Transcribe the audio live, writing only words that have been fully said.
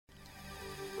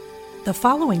The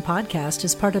following podcast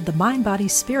is part of the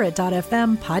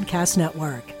MindBodySpirit.fm podcast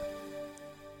network.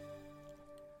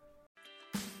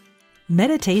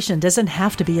 Meditation doesn't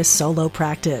have to be a solo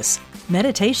practice.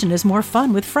 Meditation is more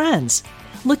fun with friends.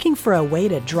 Looking for a way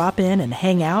to drop in and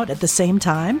hang out at the same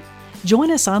time? Join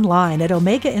us online at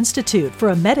Omega Institute for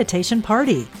a meditation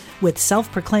party with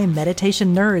self-proclaimed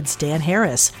meditation nerds Dan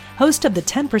Harris, host of the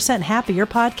 10% Happier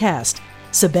podcast,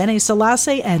 Sabene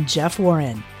Selassie, and Jeff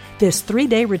Warren. This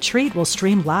 3-day retreat will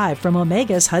stream live from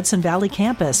Omega's Hudson Valley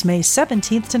campus May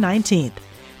 17th to 19th.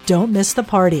 Don't miss the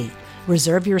party.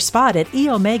 Reserve your spot at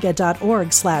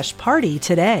eomega.org/party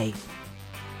today.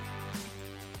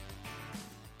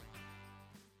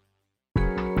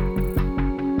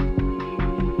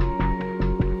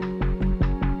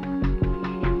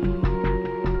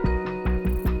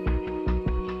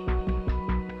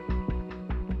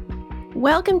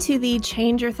 Welcome to the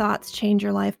Change Your Thoughts, Change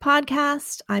Your Life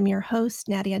podcast. I'm your host,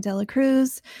 Nadia Dela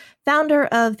Cruz, founder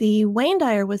of the Wayne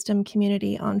Dyer Wisdom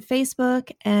Community on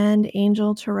Facebook and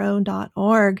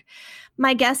angeltarot.org.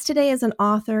 My guest today is an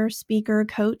author, speaker,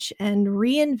 coach, and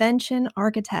reinvention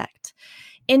architect.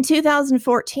 In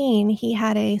 2014, he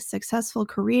had a successful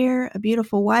career, a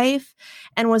beautiful wife,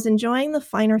 and was enjoying the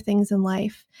finer things in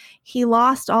life. He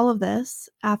lost all of this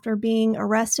after being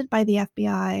arrested by the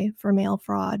FBI for mail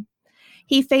fraud.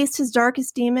 He faced his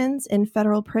darkest demons in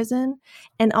federal prison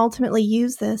and ultimately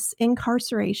used this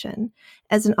incarceration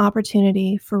as an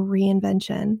opportunity for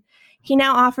reinvention. He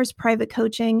now offers private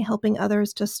coaching, helping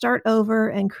others to start over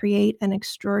and create an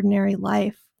extraordinary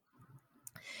life.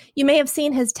 You may have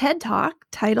seen his TED Talk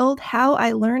titled How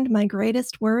I Learned My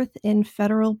Greatest Worth in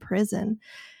Federal Prison.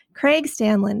 Craig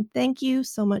Stanland, thank you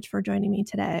so much for joining me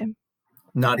today.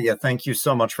 Nadia, thank you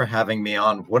so much for having me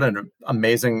on. What an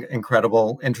amazing,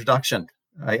 incredible introduction.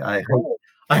 I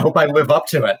hope I live up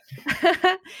to it.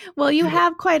 Well, you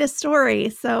have quite a story,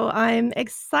 so I'm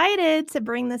excited to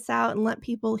bring this out and let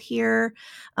people hear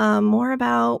more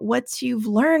about what you've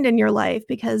learned in your life,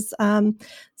 because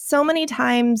so many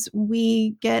times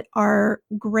we get our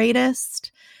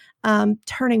greatest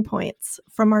turning points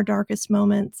from our darkest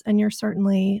moments, and you're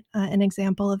certainly an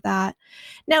example of that.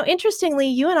 Now, interestingly,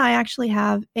 you and I actually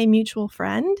have a mutual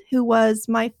friend who was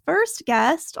my first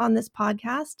guest on this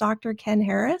podcast, Dr. Ken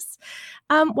Harris.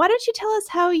 Why don't you tell us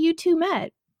how you two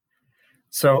met?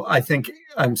 So I think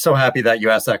I'm so happy that you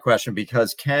asked that question,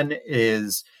 because Ken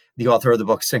is the author of the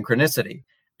book Synchronicity,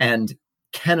 and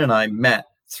Ken and I met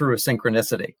through a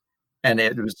synchronicity. And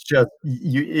it was just,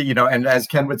 you know, and as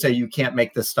Ken would say, you can't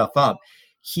make this stuff up.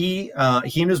 He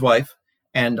and his wife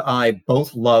and I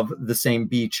both love the same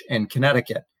beach in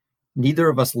Connecticut. Neither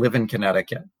of us live in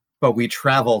Connecticut, but we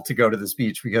travel to go to this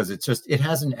beach because it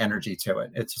has an energy to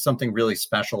it. It's something really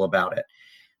special about it.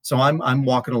 So I'm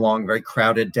walking along, very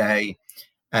crowded day.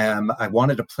 I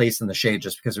wanted a place in the shade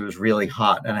just because it was really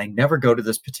hot. And I never go to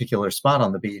this particular spot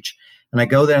on the beach. And I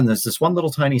go there and there's this one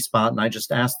little tiny spot. And I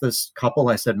just asked this couple,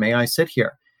 I said, may I sit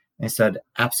here? And they said,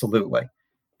 absolutely.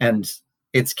 And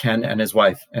it's Ken and his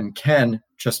wife. And Ken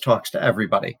just talks to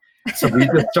everybody. So we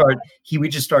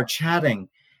just start chatting.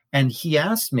 And he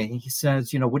asked me, he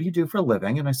says, what do you do for a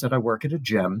living? And I said, I work at a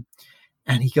gym.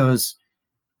 And he goes,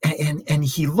 and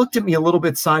he looked at me a little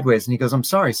bit sideways and he goes, I'm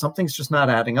sorry, something's just not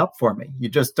adding up for me. You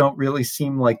just don't really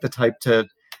seem like the type to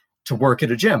work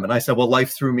at a gym. And I said, well,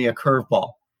 life threw me a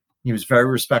curveball. He was very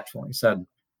respectful. He said,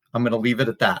 I'm going to leave it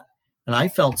at that. And I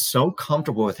felt so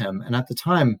comfortable with him. And at the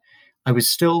time, I was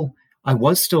still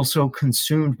so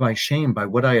consumed by shame by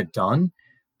what I had done.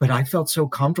 But I felt so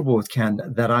comfortable with Ken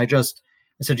that I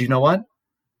said, you know what?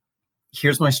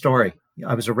 Here's my story.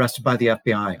 I was arrested by the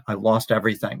FBI. I lost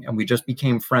everything. And we just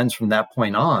became friends from that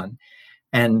point on.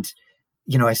 And,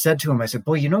 I said to him, I said,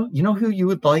 boy, you know who you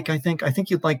would like, I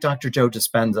think you'd like Dr. Joe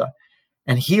Dispenza.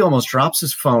 And he almost drops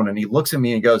his phone and he looks at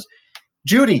me and he goes,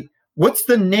 Judy, what's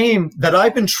the name that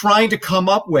I've been trying to come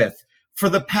up with for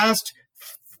the past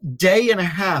day and a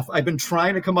half? I've been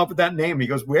trying to come up with that name. He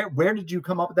goes, where did you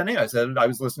come up with that name? I said, I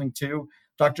was listening to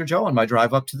Dr. Joe on my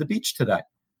drive up to the beach today.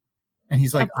 And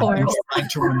he's like, I've been trying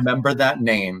to remember that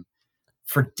name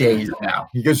for days now.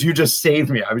 He goes, you just saved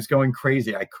me. I was going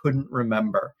crazy. I couldn't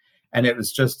remember. And it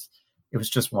was just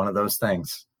one of those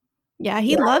things. Yeah,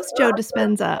 he loves Joe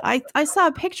Dispenza. I saw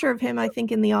a picture of him, I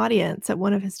think, in the audience at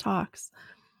one of his talks.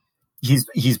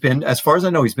 He's been, as far as I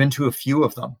know, he's been to a few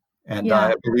of them. And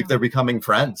I believe they're becoming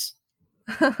friends.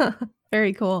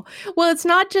 Very cool. Well, it's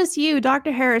not just you.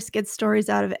 Dr. Harris gets stories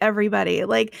out of everybody.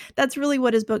 Like, that's really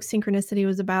what his book Synchronicity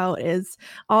was about, is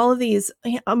all of these,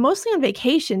 mostly on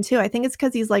vacation too. I think it's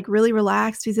because he's like really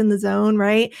relaxed. He's in the zone,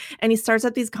 right? And he starts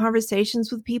up these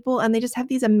conversations with people and they just have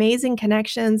these amazing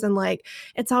connections. And like,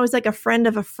 it's always like a friend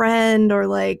of a friend, or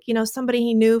like, somebody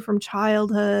he knew from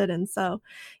childhood. And so,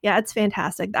 yeah, it's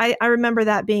fantastic. I remember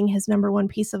that being his number one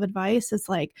piece of advice, is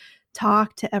like,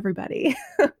 talk to everybody.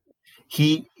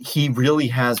 He really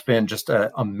has been just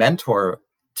a mentor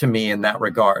to me in that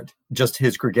regard. Just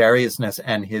his gregariousness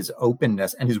and his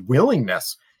openness and his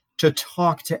willingness to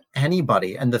talk to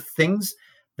anybody, and the things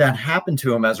that happen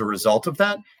to him as a result of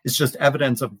that is just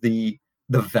evidence of the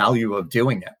value of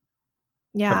doing it.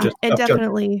 Yeah, it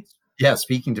definitely.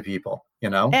 Speaking to people,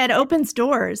 It opens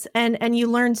doors, and you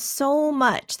learn so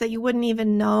much that you wouldn't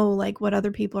even know, like, what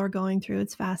other people are going through.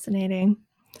 It's fascinating.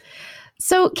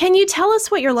 So can you tell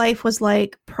us what your life was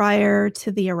like prior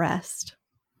to the arrest?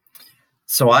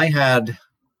 So I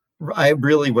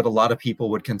really, what a lot of people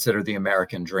would consider the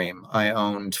American dream. I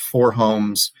owned 4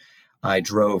 homes. I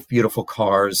drove beautiful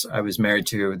cars. I was married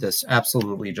to this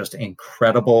absolutely just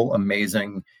incredible,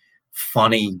 amazing,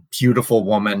 funny, beautiful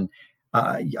woman.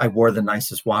 I wore the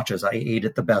nicest watches. I ate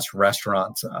at the best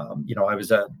restaurants.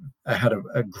 I had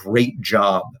a great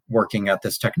job working at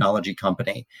this technology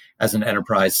company as an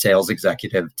enterprise sales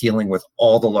executive, dealing with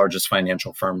all the largest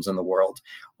financial firms in the world,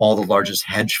 all the largest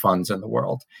hedge funds in the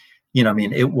world.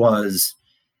 It was,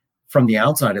 from the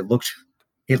outside, it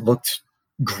looked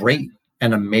great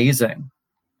and amazing.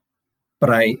 But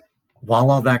while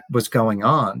all that was going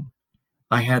on,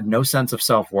 I had no sense of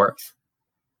self-worth.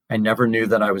 I never knew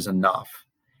that I was enough.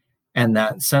 And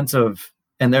that sense of,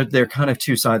 and they're kind of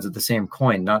two sides of the same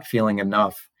coin, not feeling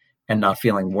enough and not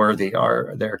feeling worthy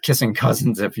they're kissing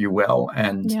cousins, if you will.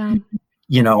 And,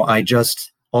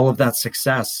 all of that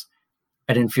success,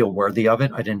 I didn't feel worthy of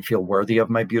it. I didn't feel worthy of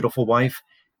my beautiful wife.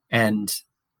 And,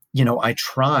 I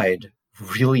tried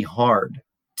really hard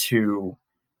to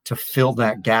fill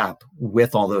that gap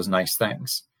with all those nice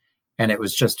things. And it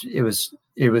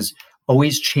was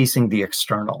always chasing the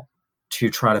external to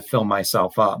try to fill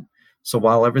myself up. So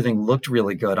while everything looked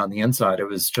really good on the inside, it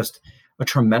was just a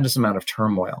tremendous amount of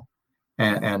turmoil.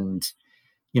 And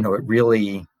it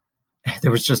really,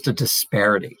 there was just a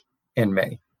disparity in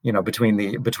me, between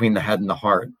the head and the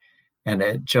heart. And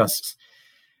it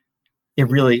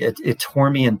tore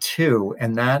me in two.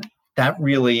 And that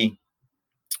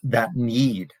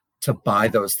need to buy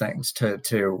those things,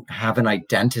 to have an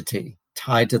identity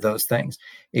tied to those things,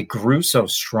 it grew so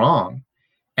strong.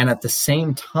 And at the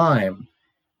same time,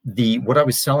 what I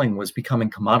was selling was becoming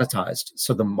commoditized.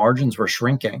 So the margins were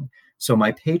shrinking. So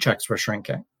my paychecks were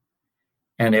shrinking.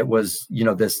 And it was,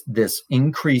 this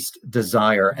increased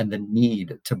desire and the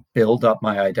need to build up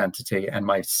my identity and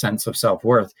my sense of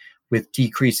self-worth with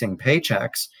decreasing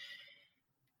paychecks.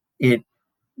 It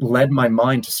led my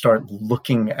mind to start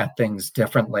looking at things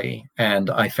differently. And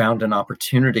I found an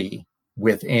opportunity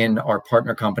within our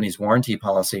partner company's warranty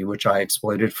policy, which I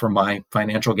exploited for my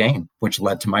financial gain, which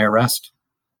led to my arrest.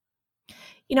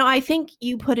 I think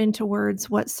you put into words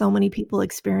what so many people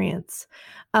experience,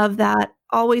 of that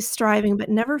always striving, but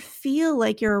never feel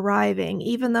like you're arriving,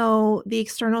 even though the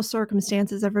external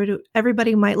circumstances,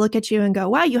 everybody might look at you and go,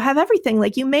 wow, you have everything,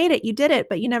 like you made it, you did it,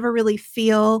 but you never really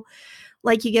feel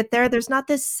like you get there. There's not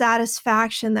this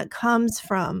satisfaction that comes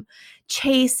from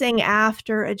chasing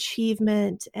after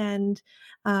achievement and,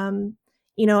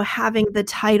 having the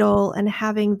title and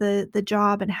having the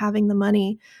job and having the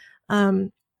money.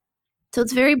 So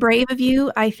it's very brave of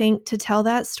you, I think, to tell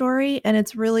that story. And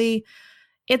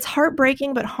it's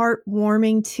heartbreaking, but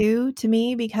heartwarming too, to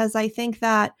me, because I think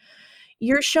that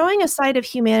you're showing a side of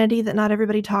humanity that not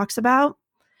everybody talks about,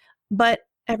 but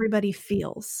everybody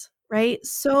feels, right?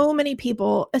 So many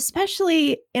people,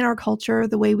 especially in our culture,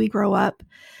 the way we grow up,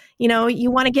 you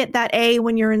want to get that A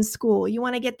when you're in school. You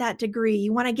want to get that degree.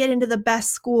 You want to get into the best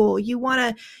school. You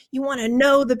want to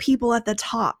know the people at the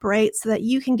top, right? So that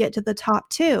you can get to the top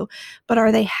too. But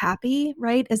are they happy,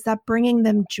 right? Is that bringing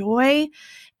them joy?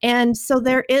 And so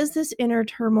there is this inner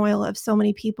turmoil of so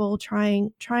many people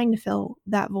trying to fill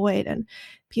that void, and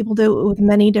people do it with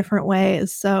many different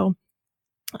ways. So,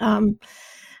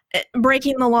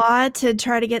 breaking the law to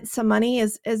try to get some money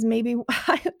is maybe,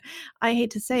 I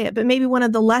hate to say it, but maybe one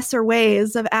of the lesser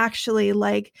ways of actually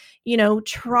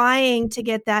trying to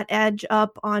get that edge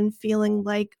up on feeling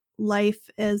like life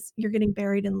is, you're getting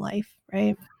buried in life,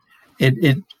 right?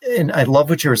 And I love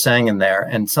what you were saying in there,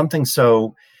 and something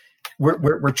so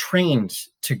we're trained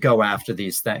to go after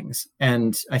these things.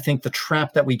 And I think the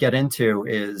trap that we get into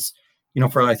is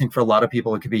I think for a lot of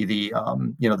people, it could be the,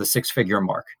 the 6-figure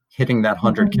mark, hitting that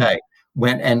 100K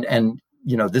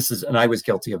this is, and I was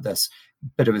guilty of this,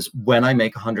 but it was when I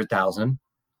make 100,000,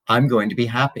 I'm going to be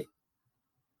happy.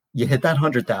 You hit that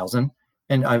 100,000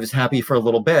 and I was happy for a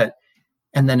little bit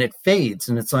and then it fades.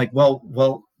 And it's like,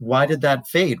 well, why did that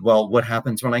fade? Well, what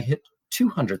happens when I hit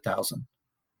 200,000?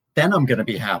 Then I'm going to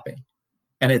be happy.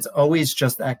 And it's always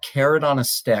just that carrot on a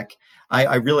stick.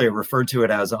 I really refer to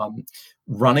it as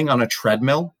running on a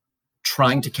treadmill,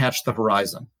 trying to catch the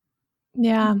horizon.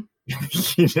 Yeah.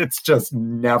 It's just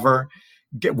never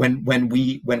when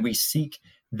we seek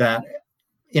that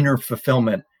inner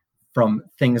fulfillment from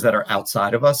things that are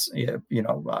outside of us,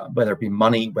 whether it be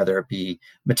money, whether it be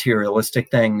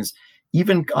materialistic things,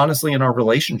 even honestly in our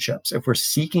relationships, if we're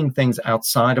seeking things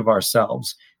outside of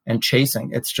ourselves and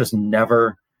chasing, it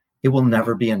will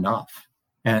never be enough.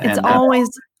 It's always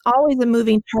a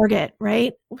moving target,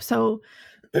 right? So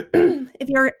if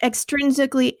you're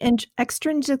extrinsically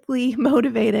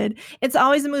motivated, it's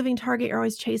always a moving target. You're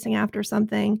always chasing after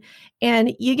something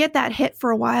and you get that hit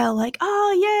for a while, like,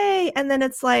 oh, yay. And then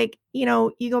it's like, you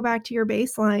go back to your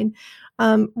baseline.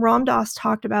 Ram Dass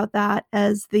talked about that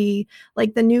as the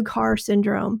new car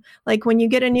syndrome. Like when you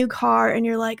get a new car and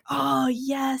you're like, oh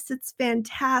yes, it's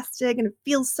fantastic. And it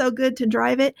feels so good to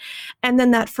drive it. And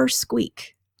then that first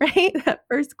squeak, right? That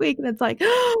first squeak, and it's like,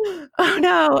 oh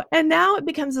no. And now it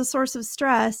becomes a source of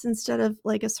stress instead of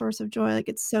like a source of joy. Like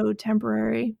it's so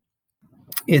temporary.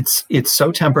 It's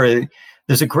so temporary.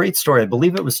 There's a great story. I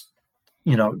believe it was,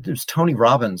 there's Tony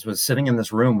Robbins was sitting in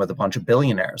this room with a bunch of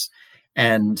billionaires.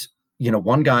 And,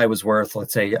 one guy was worth,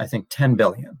 let's say, I think 10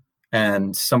 billion.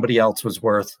 And somebody else was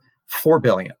worth 4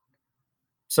 billion.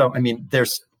 So, I mean,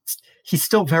 he's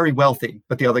still very wealthy,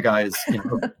 but the other guy is,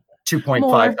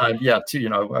 2.5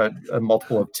 times, a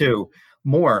multiple of 2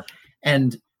 more.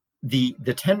 And the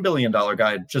 $10 billion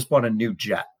guy just bought a new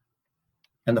jet.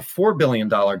 And the $4 billion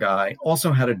guy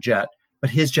also had a jet,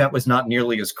 but his jet was not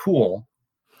nearly as cool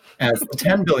as the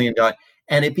 10 billion guy.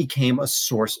 And it became a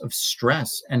source of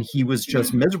stress. And he was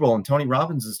just miserable. And Tony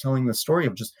Robbins is telling the story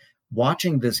of just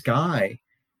watching this guy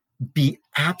be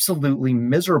absolutely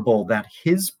miserable that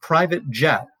his private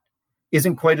jet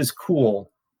isn't quite as cool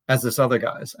as this other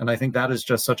guy's. And I think that is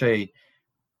just such a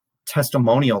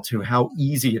testimonial to how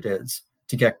easy it is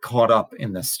to get caught up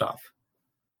in this stuff.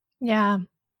 Yeah.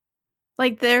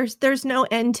 Like there's no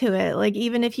end to it. Like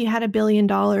even if you had $1 billion,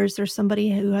 there's somebody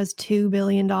who has $2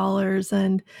 billion.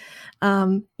 And,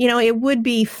 it would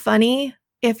be funny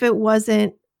if it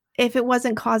wasn't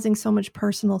causing so much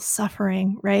personal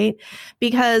suffering, right?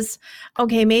 Because,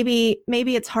 okay, maybe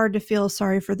it's hard to feel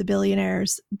sorry for the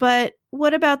billionaires, but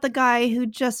what about the guy who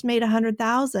just made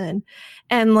 100,000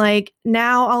 and like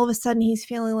now all of a sudden he's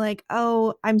feeling like,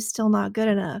 oh, I'm still not good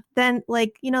enough? Then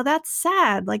that's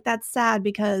sad. Like that's sad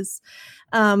because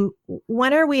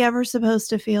when are we ever supposed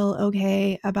to feel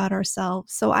okay about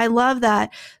ourselves? So I love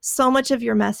that so much of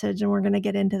your message, and we're going to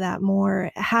get into that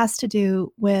more, has to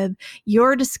do with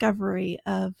your discovery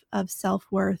of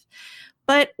self-worth.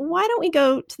 But why don't we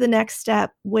go to the next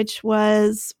step, which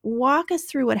was walk us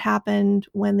through what happened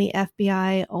when the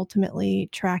FBI ultimately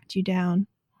tracked you down.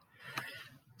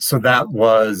 So that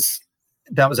was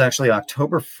actually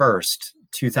October 1st,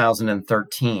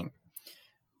 2013.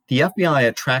 The FBI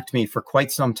had tracked me for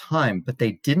quite some time, but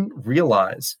they didn't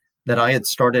realize that I had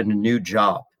started a new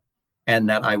job and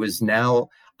that I was now,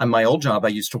 on my old job, I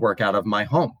used to work out of my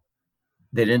home.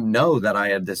 They didn't know that I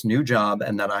had this new job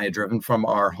and that I had driven from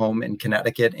our home in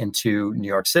Connecticut into New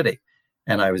York City.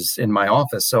 And I was in my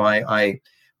office. So I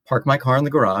park my car in the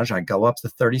garage. I go up the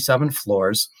 37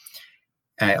 floors.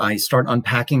 I start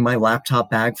unpacking my laptop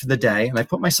bag for the day. And I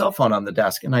put my cell phone on the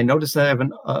desk. And I noticed that I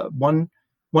have one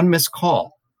missed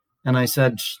call. And I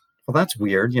said, well, that's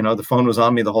weird. The phone was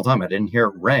on me the whole time. I didn't hear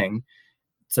it ring.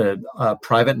 It's a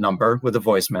private number with a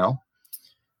voicemail.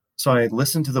 So I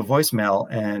listened to the voicemail,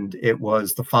 and it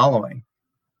was the following.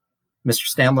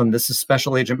 Mr. Stanland, this is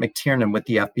Special Agent McTiernan with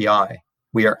the FBI.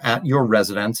 We are at your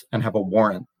residence and have a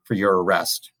warrant for your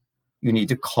arrest. You need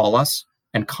to call us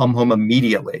and come home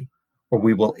immediately, or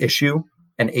we will issue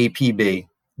an APB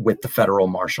with the federal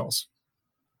marshals.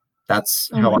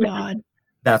 That's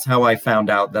how I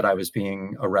found out that I was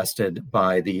being arrested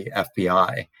by the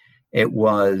FBI. It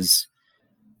was...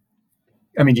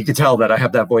 you could tell that I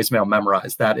have that voicemail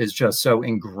memorized. That is just so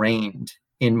ingrained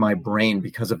in my brain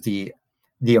because of the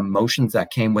emotions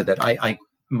that came with it.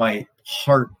 My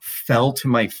heart fell to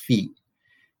my feet.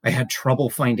 I had trouble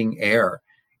finding air.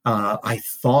 I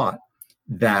thought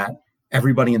that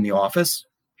everybody in the office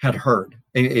had heard.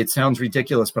 It sounds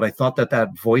ridiculous, but I thought that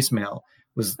voicemail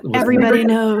was Everybody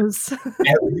knows.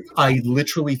 I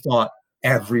literally thought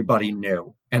everybody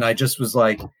knew. And I just was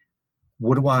like,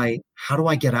 how do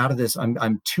I get out of this?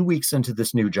 I'm 2 weeks into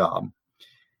this new job.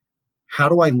 How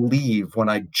do I leave when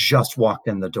I just walked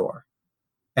in the door?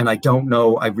 And I don't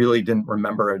know, I really didn't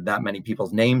remember that many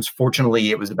people's names.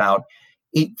 Fortunately, it was about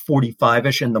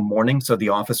 8:45-ish in the morning. So the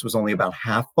office was only about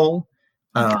half full.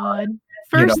 God.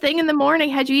 First thing in the morning,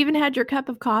 had you even had your cup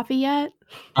of coffee yet?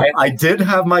 I did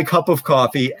have my cup of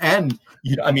coffee. And,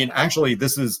 actually,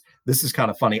 this is kind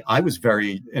of funny. I was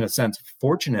very, in a sense,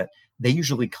 fortunate. They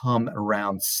usually come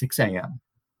around 6 a.m.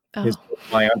 is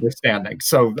my understanding.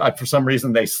 So for some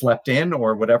reason, they slept in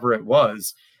or whatever it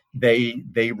was. They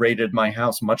raided my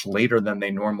house much later than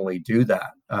they normally do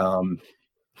that.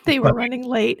 They were running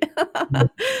late.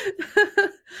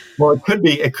 Well,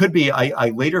 it could be. I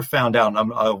later found out,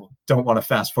 and I don't want to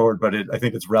fast forward, but I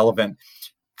think it's relevant.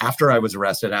 After I was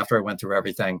arrested, after I went through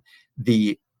everything,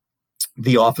 the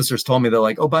officers told me, they're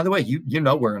like, oh, by the way, you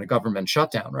know we're in a government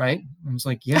shutdown, right? I was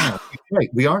like, yeah, right.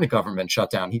 We are in a government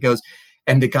shutdown. He goes,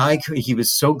 and the guy, he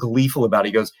was so gleeful about it.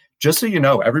 He goes, just so you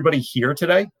know, everybody here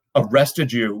today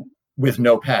arrested you with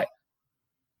no pay.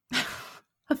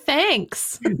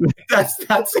 Thanks.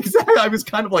 That's exactly. I was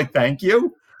kind of like, thank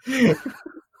you.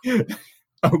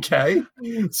 Okay.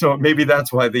 So maybe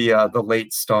that's why the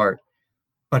late start.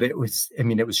 But it was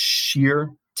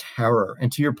sheer terror.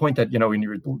 And to your point that, when you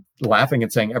were laughing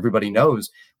and saying everybody knows,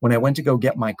 when I went to go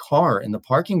get my car in the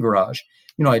parking garage,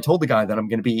 I told the guy that I'm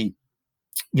going to be,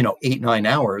 8-9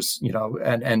 hours,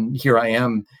 and here I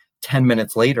am 10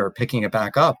 minutes later picking it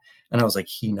back up. And I was like,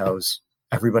 he knows.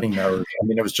 Everybody knows.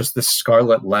 It was just this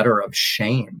scarlet letter of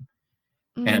shame.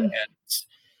 And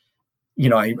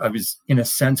I was, in a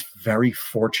sense, very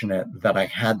fortunate that I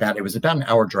had that. It was about an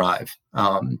hour drive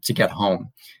to get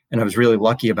home. And I was really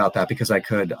lucky about that because I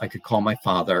could call my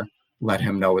father, let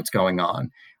him know what's going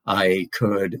on. I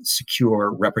could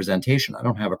secure representation. I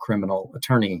don't have a criminal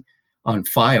attorney on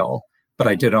file, but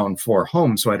I did own 4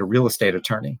 homes. So I had a real estate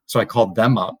attorney. So I called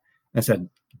them up and said,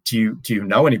 do you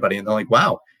know anybody? And they're like,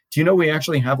 wow, do you know we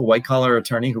actually have a white collar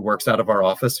attorney who works out of our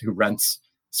office, who rents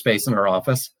space in our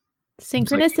office?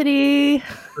 Synchronicity.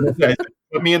 Like,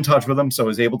 put me in touch with them. So I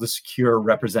was able to secure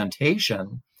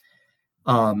representation.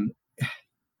 But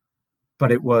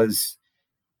it was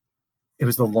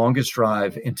the longest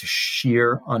drive into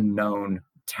sheer unknown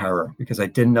terror because I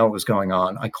didn't know what was going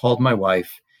on. I called my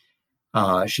wife.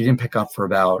 She didn't pick up for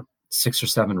about 6 or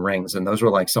 7 rings. And those were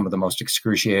like some of the most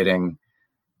excruciatingly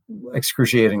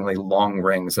long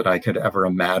rings that I could ever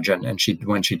imagine. And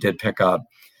when she did pick up,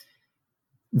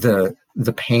 the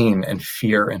pain and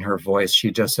fear in her voice,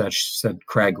 she said,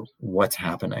 Craig, what's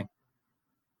happening?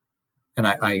 And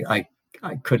I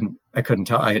couldn't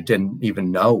tell. I didn't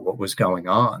even know what was going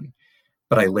on.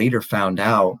 But I later found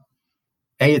out,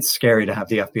 A, it's scary to have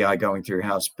the FBI going through your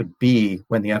house, but B,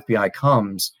 when the FBI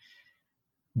comes,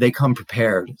 they come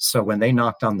prepared. So when they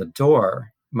knocked on the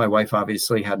door, my wife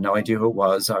obviously had no idea who it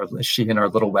was. She and our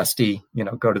little Westie,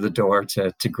 go to the door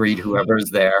to greet whoever's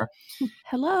there.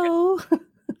 Hello.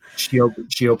 She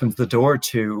opens the door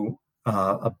to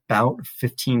about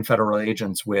 15 federal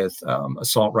agents with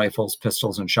assault rifles,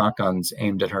 pistols, and shotguns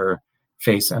aimed at her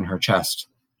face and her chest.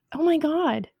 Oh my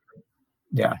God.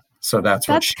 Yeah. So that's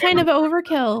kind of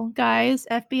overkill, guys.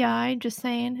 FBI, just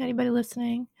saying. Anybody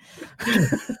listening?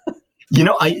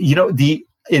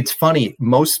 It's funny.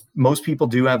 Most people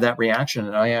do have that reaction.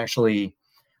 And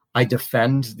I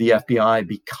defend the FBI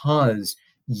because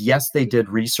yes, they did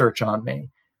research on me.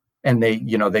 And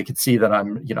they could see that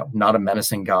I'm, not a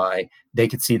menacing guy. They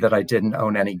could see that I didn't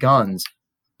own any guns,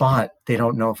 but they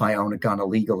don't know if I own a gun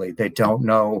illegally. They don't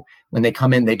know when they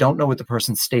come in, they don't know what the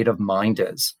person's state of mind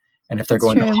is. And if they're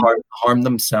going to harm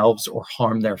themselves or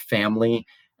harm their family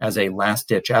as a last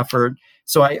ditch effort.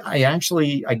 So I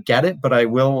get it, but I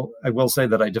will say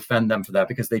that I defend them for that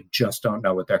because they just don't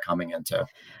know what they're coming into.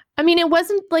 It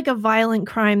wasn't like a violent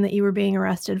crime that you were being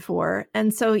arrested for.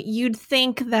 And so you'd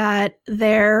think that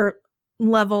their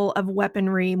level of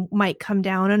weaponry might come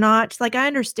down a notch. Like, I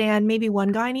understand maybe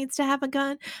one guy needs to have a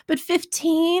gun, but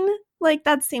 15,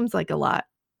 that seems like a lot.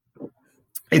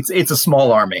 It's a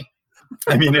small army.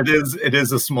 It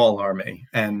is a small army.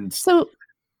 And so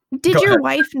did your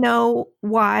wife know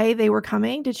why they were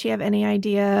coming? Did she have any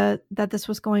idea that this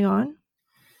was going on?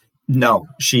 No,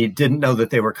 she didn't know that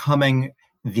they were coming.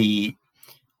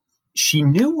 She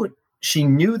knew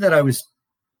that I was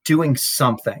doing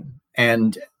something.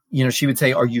 And, she would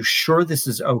say, are you sure this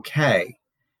is okay?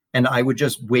 And I would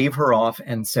just wave her off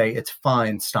and say, it's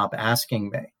fine. Stop asking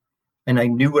me. And I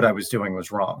knew what I was doing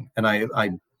was wrong. And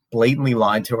I blatantly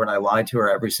lied to her, and I lied to her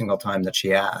every single time that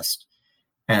she asked.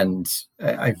 And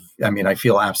I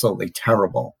feel absolutely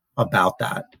terrible about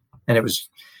that. And it was,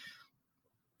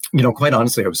 quite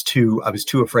honestly, I was too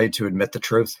afraid to admit the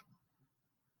truth.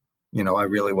 I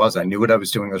really was. I knew what I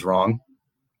was doing was wrong,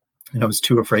 and I was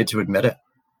too afraid to admit it.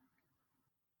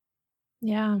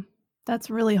 Yeah, that's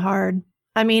really hard.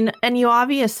 I mean, and you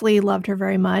obviously loved her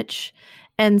very much.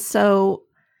 And so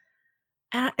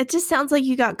it just sounds like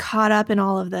you got caught up in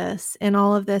all of this,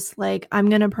 like, I'm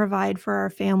going to provide for our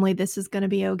family. This is going to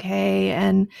be okay.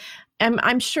 And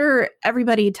I'm sure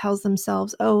everybody tells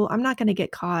themselves, oh, I'm not going to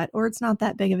get caught, or it's not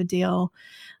that big of a deal.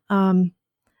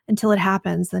 Until it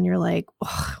happens, then you're like,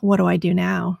 what do I do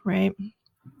now? Right.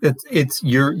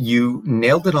 You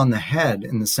nailed it on the head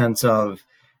in the sense of,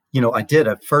 I did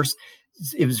at first.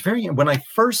 It was when I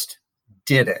first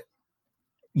did it,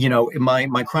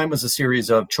 my crime was a series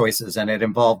of choices, and it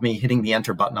involved me hitting the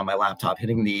enter button on my laptop,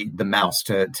 hitting the mouse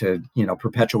to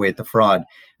perpetuate the fraud.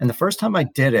 And the first time I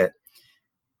did it,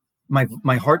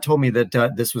 my heart told me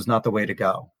that this was not the way to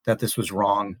go, that this was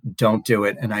wrong. Don't do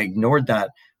it. And I ignored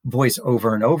that voice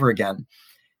over and over again.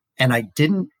 And I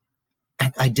didn't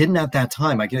at that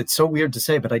time. It's so weird to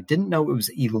say, but I didn't know it was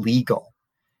illegal.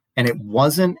 And it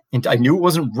wasn't, I knew it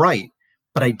wasn't right,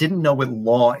 but I didn't know what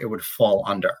law it would fall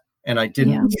under. And I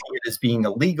didn't see it as being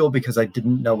illegal because I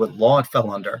didn't know what law it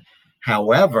fell under.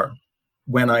 However,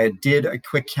 when I did a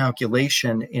quick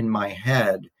calculation in my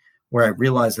head where I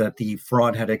realized that the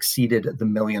fraud had exceeded the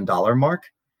 $1 million mark,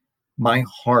 my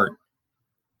heart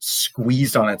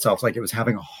squeezed on itself like it was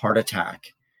having a heart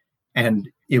attack. And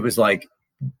it was like,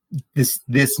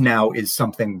 this now is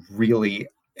something really,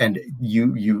 and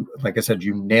you like I said,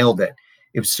 you nailed it.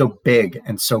 It was so big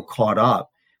and so caught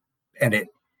up, and it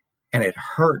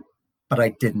hurt, but I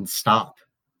didn't stop,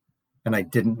 and I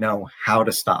didn't know how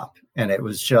to stop. And it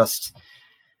was just,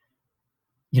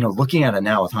 looking at it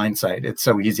now with hindsight, it's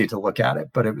so easy to look at it,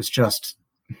 but it was just,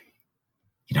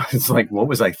 it's like, what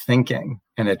was I thinking?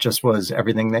 And it just was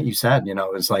everything that you said. It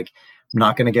was like, I'm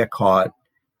not going to get caught.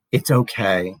 It's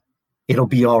okay. It'll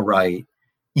be all right.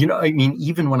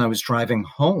 Even when I was driving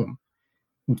home,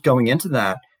 going into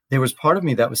that, there was part of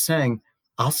me that was saying,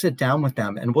 I'll sit down with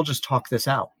them and we'll just talk this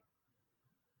out.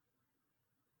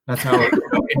 That's how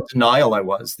in denial I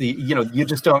was. You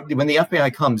just don't, when the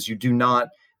FBI comes, you do not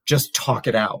just talk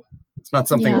it out. It's not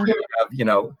something where you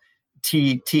have,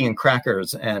 tea and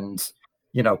crackers and,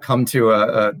 come to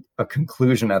a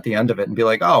conclusion at the end of it and be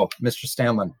like, oh, Mr.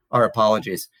 Stanland, our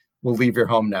apologies. We'll leave your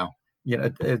home now.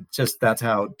 That's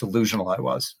how delusional I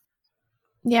was.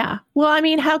 Yeah. Well, I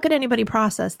mean, how could anybody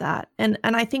process that? And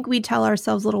I think we tell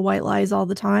ourselves little white lies all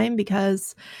the time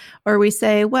or we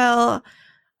say, well,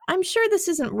 I'm sure this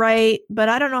isn't right, but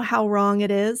I don't know how wrong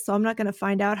it is, so I'm not going to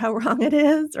find out how wrong it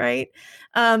is, right?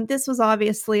 This was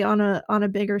obviously on a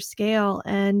bigger scale.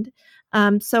 And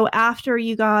so after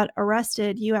you got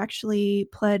arrested, you actually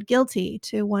pled guilty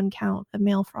to 1 count of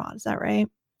mail fraud. Is that right?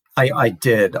 I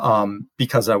did,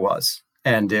 because I was.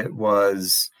 And it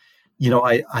was,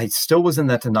 I still was in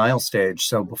that denial stage.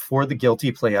 So before the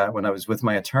guilty plea, when I was with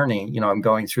my attorney, I'm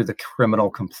going through the criminal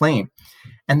complaint.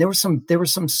 And there were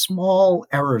some small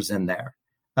errors in there.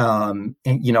 And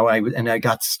I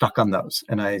got stuck on those.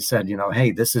 And I said,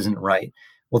 hey, this isn't right.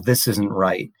 Well, this isn't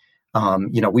right.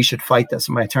 We should fight this.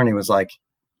 And my attorney was like,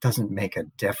 doesn't make a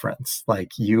difference.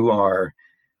 Like, you are,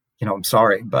 I'm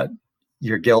sorry, but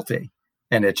you're guilty.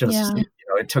 And it just,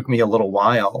 it took me a little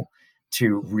while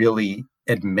to really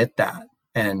admit that.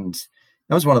 And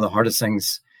that was one of the hardest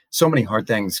things, so many hard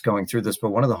things going through this,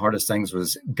 but one of the hardest things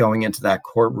was going into that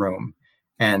courtroom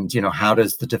and, how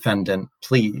does the defendant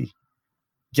plead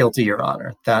guilty, Your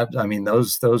Honor? That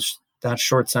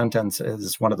short sentence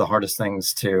is one of the hardest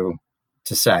things to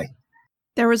say.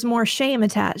 There was more shame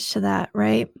attached to that,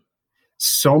 right?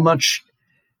 So much.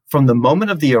 From the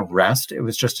moment of the arrest, it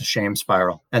was just a shame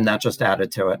spiral, and that just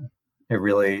added to it. It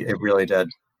really did.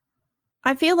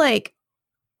 I feel like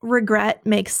regret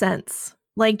makes sense.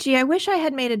 Like, gee, I wish I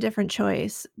had made a different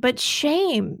choice. But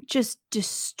shame just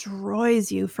destroys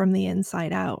you from the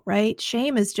inside out, right?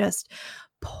 Shame is just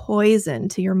poison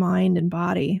to your mind and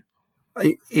body.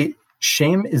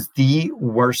 Shame is the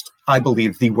worst, I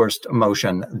believe, the worst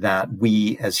emotion that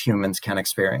we as humans can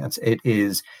experience. It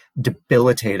is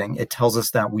debilitating. It tells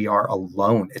us that we are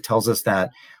alone. It tells us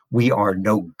that we are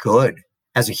no good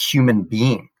as a human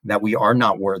being, that we are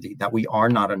not worthy, that we are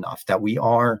not enough, that we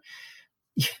are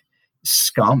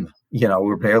scum.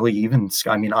 We're barely even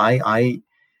scum. I mean,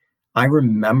 I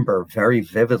remember very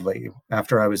vividly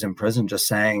after I was in prison just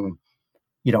saying,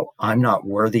 I'm not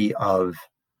worthy of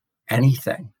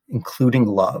anything, including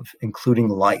love, including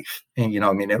life. And,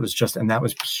 it was just, and that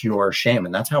was pure shame.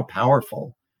 And that's how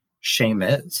powerful shame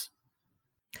is.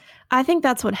 I think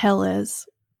that's what hell is.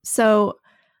 So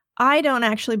I don't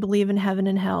actually believe in heaven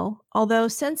and hell, although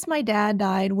since my dad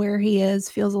died, where he is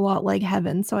feels a lot like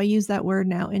heaven. So I use that word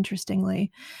now,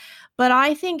 interestingly. But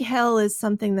I think hell is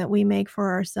something that we make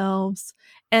for ourselves.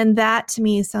 And that to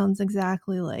me sounds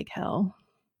exactly like hell.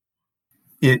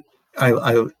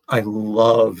 I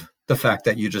love the fact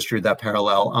that you just drew that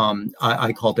parallel.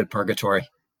 I called it purgatory.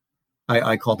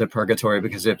 I called it purgatory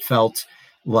because it felt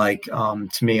like, to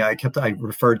me, I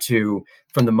referred to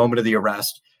from the moment of the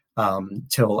arrest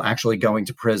till actually going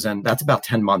to prison. That's about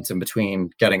 10 months in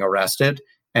between getting arrested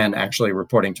and actually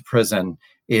reporting to prison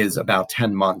is about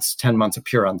 10 months of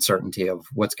pure uncertainty of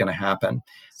what's going to happen.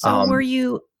 So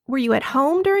were you at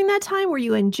home during that time? Were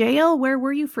you in jail? Where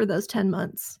were you for those 10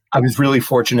 months? I was really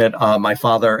fortunate. My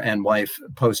father and wife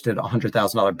posted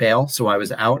 $100,000 bail. So I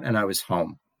was out and I was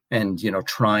home and,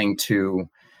 trying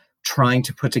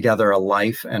to put together a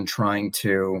life and trying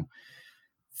to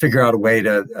figure out a way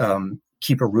to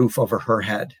keep a roof over her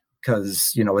head.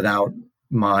 Because, without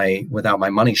my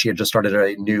money, she had just started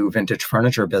a new vintage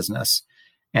furniture business.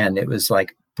 And it was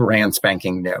like brand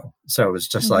spanking new. So it was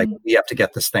just like, we have to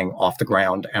get this thing off the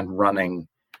ground and running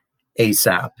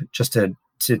ASAP just to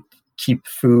keep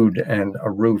food and a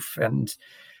roof and,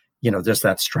 just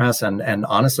that stress. And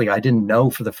honestly, I didn't know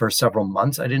for the first several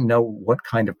months, I didn't know what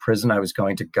kind of prison I was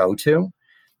going to go to.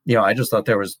 I just thought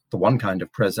there was the one kind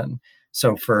of prison.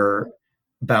 So for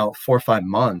about 4 or 5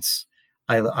 months,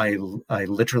 I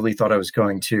literally thought I was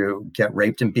going to get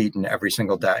raped and beaten every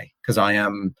single day because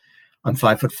I'm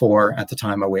 5'4". At the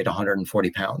time, I weighed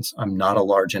 140 pounds. I'm not a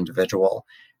large individual.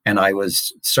 And I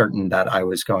was certain that I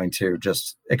was going to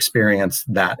just experience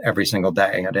that every single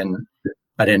day.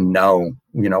 I didn't know,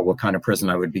 what kind of prison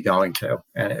I would be going to.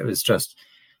 And it was just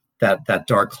that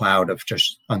dark cloud of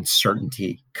just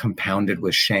uncertainty compounded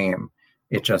with shame.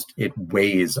 It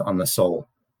weighs on the soul.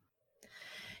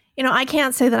 I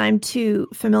can't say that I'm too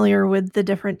familiar with the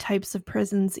different types of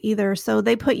prisons either. So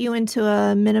they put you into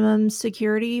a minimum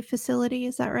security facility.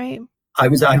 Is that right? I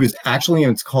was actually,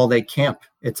 it's called a camp.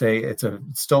 It's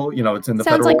still, it's in the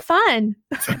Sounds federal. like fun.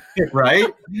 Right?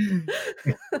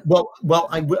 Well,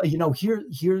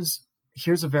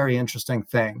 here's a very interesting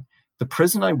thing. The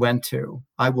prison I went to,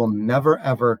 I will never,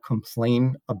 ever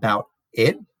complain about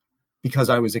it because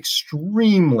I was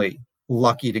extremely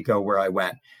lucky to go where I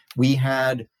went. We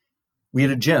had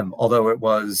a gym, although it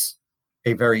was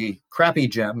a very crappy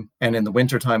gym. And in the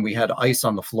wintertime, we had ice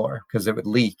on the floor because it would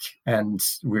leak. And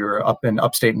we were up in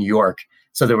upstate New York.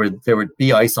 So there would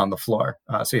be ice on the floor.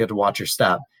 So you had to watch your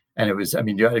step. And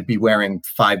you had to be wearing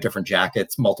 5 different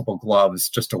jackets, multiple gloves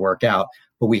just to work out.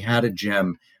 But we had a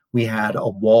gym. We had a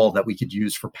wall that we could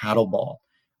use for paddleball.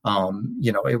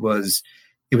 It was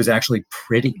actually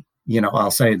pretty.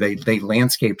 I'll say they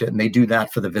landscaped it and they do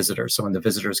that for the visitors. So when the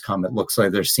visitors come, it looks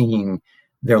like they're seeing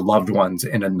their loved ones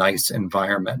in a nice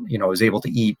environment. I was able to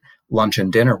eat lunch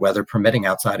and dinner, weather permitting,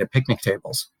 outside at picnic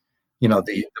tables.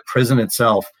 The prison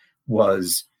itself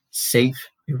was safe.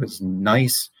 It was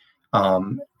nice.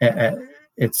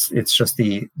 It's just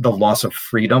the loss of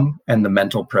freedom and the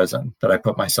mental prison that I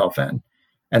put myself in.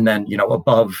 And then,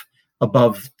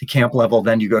 above the camp level,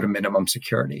 then you go to minimum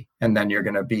security. And then you're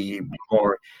going to be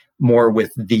more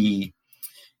with the,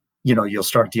 you'll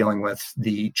start dealing with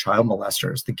the child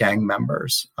molesters, the gang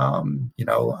members,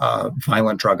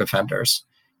 violent drug offenders.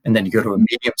 And then you go to a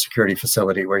medium security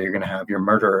facility where you're going to have your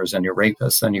murderers and your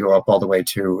rapists. Then you go up all the way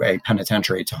to a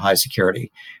penitentiary to high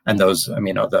security. And those, are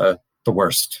the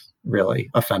worst, really,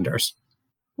 offenders.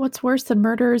 What's worse than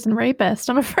murderers and rapists?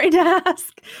 I'm afraid to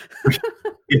ask.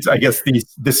 It's, I guess,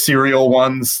 the serial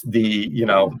ones,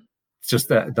 it's just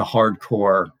the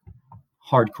hardcore,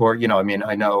 I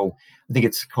think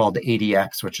it's called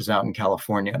ADX, which is out in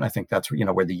California. And I think that's,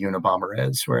 where the Unabomber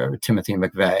is, where Timothy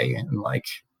McVeigh and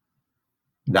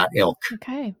that ilk.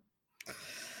 Okay.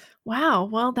 Wow.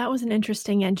 Well, that was an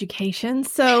interesting education.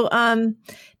 So,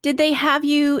 did they have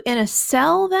you in a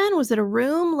cell then? Was it a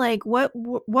room?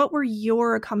 What were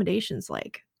your accommodations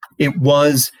like?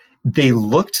 They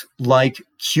looked like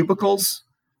cubicles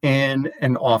in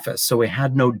an office. So we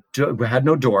had no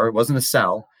door. It wasn't a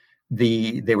cell.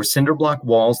 They were cinder block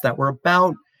walls that were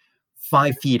about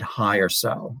 5 feet high or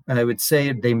so. And I would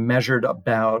say they measured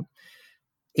about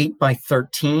 8 by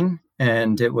 13.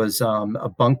 And it was a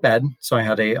bunk bed. So I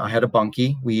had a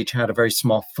bunkie. We each had a very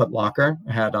small foot locker.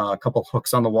 I had a couple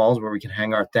hooks on the walls where we could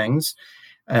hang our things.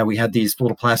 We had these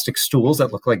little plastic stools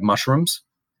that looked like mushrooms.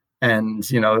 And,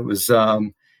 it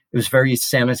was very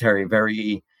sanitary,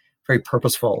 very, very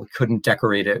purposeful. Couldn't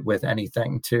decorate it with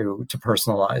anything to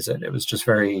personalize it. It was just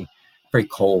very, very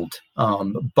cold.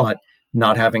 But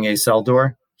not having a cell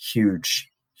door, huge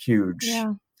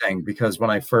Yeah. thing. Because when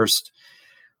I first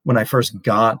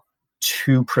got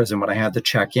to prison, when I had to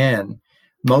check in,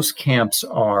 most camps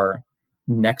are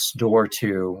next door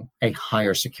to a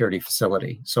higher security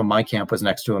facility. So my camp was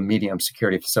next to a medium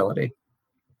security facility.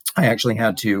 I actually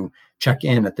had to check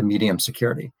in at the medium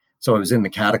security. So I was in the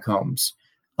catacombs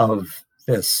of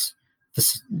this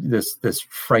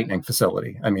frightening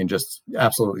facility. I mean, just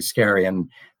absolutely scary. And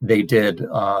they did,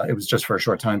 it was just for a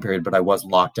short time period, but I was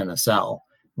locked in a cell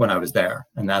when I was there.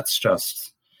 And that's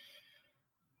just,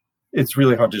 it's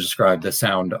really hard to describe the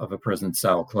sound of a prison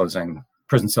cell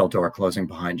door closing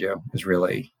behind you is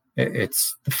really,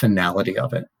 it's the finality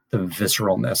of it. The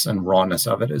visceralness and rawness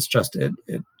of it is just, it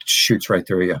shoots right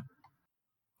through you.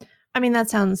 I mean, that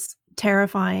sounds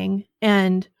terrifying.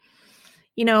 And,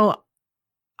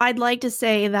 I'd like to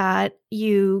say that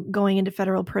you going into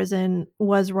federal prison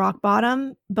was rock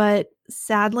bottom, but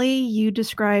sadly, you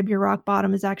describe your rock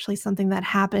bottom as actually something that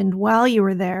happened while you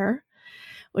were there,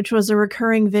 which was a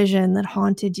recurring vision that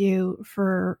haunted you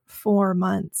for 4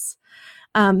 months.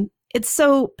 It's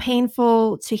so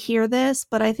painful to hear this,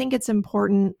 but I think it's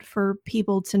important for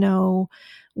people to know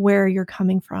where you're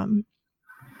coming from.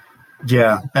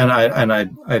 Yeah, and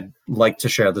I'd like to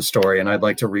share the story, and I'd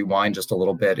like to rewind just a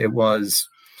little bit. It was,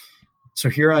 so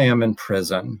here I am in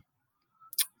prison.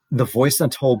 The voice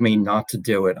that told me not to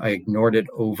do it, I ignored it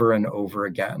over and over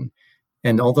again.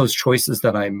 And all those choices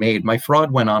that I made, my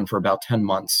fraud went on for about 10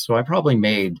 months. So I probably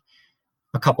made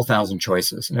a couple thousand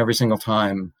choices. And every single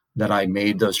time that I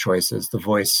made those choices, the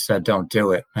voice said, don't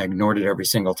do it. I ignored it every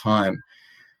single time.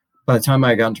 By the time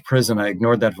I got into prison, I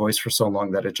ignored that voice for so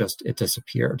long that it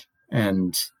disappeared.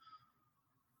 And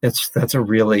that's a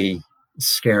really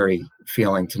scary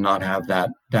feeling to not have that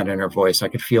inner voice. I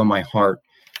could feel my heart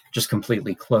just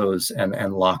completely close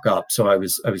and lock up. So I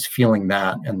was feeling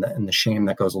that and the shame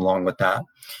that goes along with that.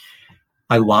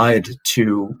 I lied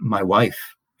to my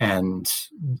wife and,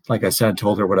 like I said,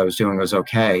 told her what I was doing was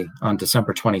okay. On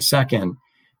December 22nd,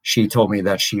 she told me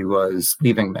that she was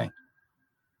leaving me.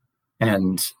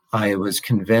 And I was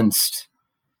convinced.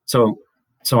 So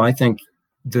I think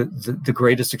the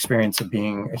greatest experience of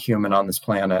being a human on this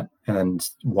planet and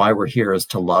why we're here is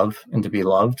to love and to be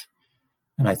loved.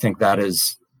 And I think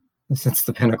that's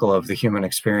the pinnacle of the human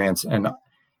experience. And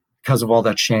because of all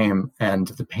that shame and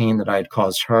the pain that I had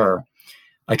caused her,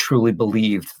 I truly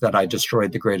believed that I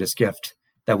destroyed the greatest gift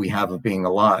that we have of being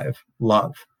alive,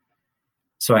 love.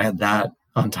 So I had that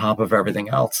on top of everything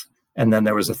else. And then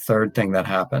there was a third thing that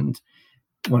happened.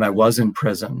 When I was in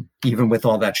prison, even with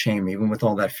all that shame, even with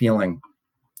all that feeling,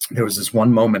 there was this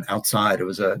one moment outside. It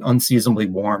was unseasonably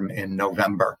warm in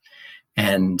November.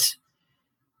 And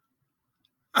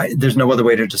there's no other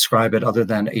way to describe it other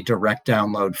than a direct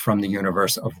download from the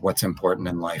universe of what's important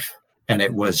in life. And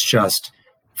it was just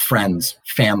friends,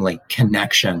 family,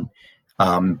 connection,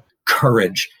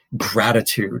 courage,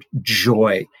 gratitude,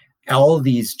 joy, all of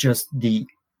these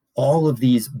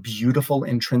beautiful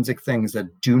intrinsic things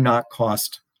that do not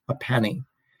cost a penny.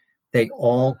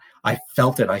 I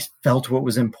felt it. I felt what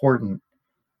was important.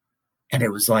 And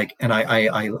it was like, and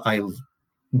I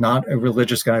not a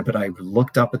religious guy, but I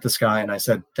looked up at the sky and I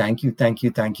said, thank you, thank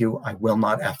you, thank you. I will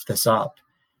not F this up.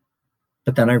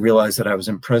 But then I realized that I was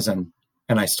in prison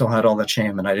and I still had all that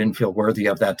shame and I didn't feel worthy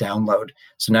of that download.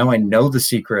 So now I know the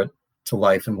secret to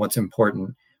life and what's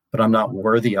important, but I'm not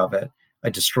worthy of it. I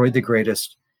destroyed the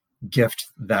greatest gift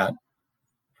that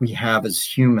we have as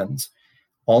humans.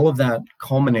 All of that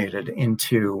culminated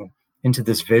into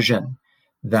this vision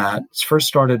that first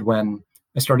started when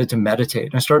I started to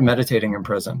meditate. I started meditating in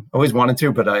prison. I always wanted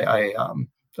to, but I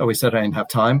always said I didn't have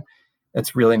time.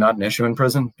 It's really not an issue in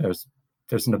prison.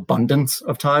 There's an abundance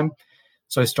of time.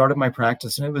 So I started my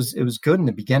practice, and it was good in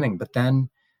the beginning. But then,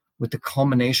 with the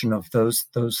culmination of those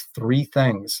three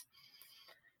things,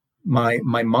 my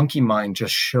monkey mind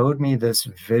just showed me this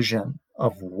vision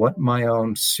of what my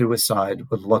own suicide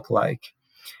would look like.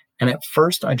 And at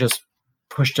first, I just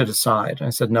pushed it aside. I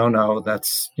said, no,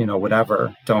 that's,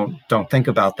 whatever. Don't think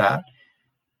about that.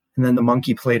 And then the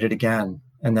monkey played it again,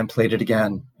 and then played it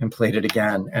again, and played it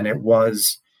again. And it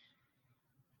was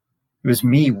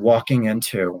me walking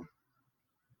into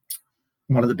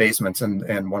one of the basements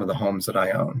in one of the homes that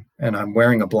I own. And I'm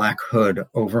wearing a black hood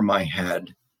over my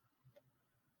head.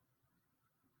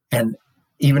 And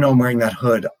even though I'm wearing that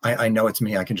hood, I know it's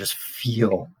me. I can just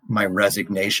feel my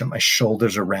resignation, my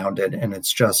shoulders are rounded, and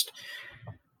it's just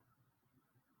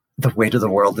the weight of the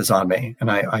world is on me.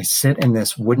 And I sit in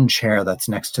this wooden chair that's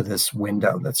next to this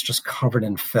window that's just covered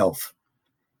in filth.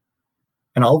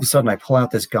 And all of a sudden I pull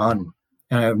out this gun,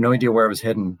 and I have no idea where it was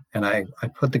hidden. And I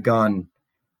put the gun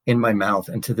in my mouth.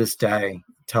 And to this day,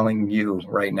 telling you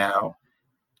right now,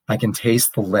 I can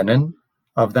taste the linen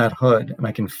of that hood and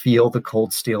I can feel the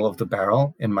cold steel of the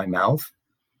barrel in my mouth.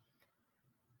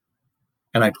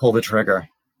 And I pull the trigger.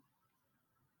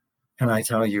 And I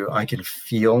tell you, I can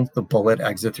feel the bullet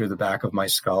exit through the back of my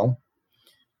skull.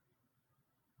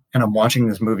 And I'm watching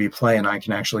this movie play and I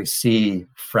can actually see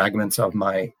fragments of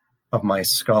my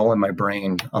skull and my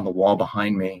brain on the wall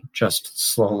behind me,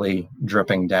 just slowly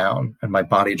dripping down, and my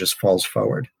body just falls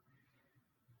forward.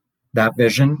 That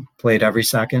vision played every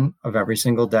second of every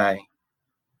single day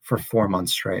for 4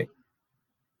 months straight.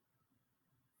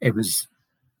 It was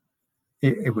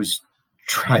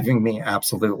driving me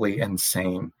absolutely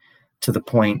insane, to the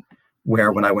point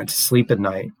where when I went to sleep at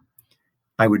night,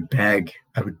 I would beg.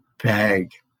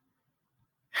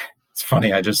 It's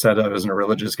funny, I just said I wasn't a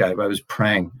religious guy, but I was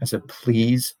praying. I said,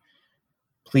 please,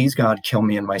 God, kill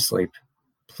me in my sleep.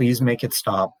 Please make it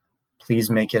stop. Please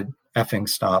make it effing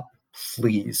stop.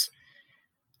 Please.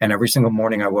 And every single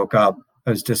morning I woke up,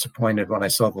 I was disappointed when I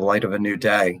saw the light of a new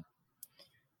day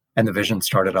and the vision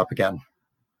started up again.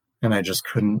 And I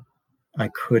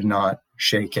could not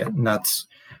shake it. And that's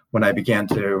when I began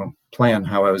to plan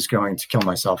how I was going to kill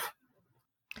myself.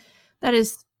 That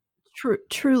is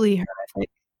truly horrific.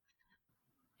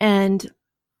 And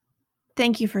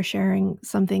thank you for sharing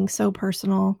something so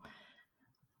personal.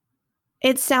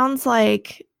 It sounds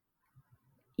like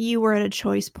you were at a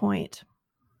choice point,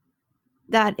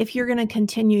 that if you're going to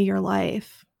continue your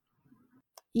life,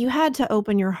 you had to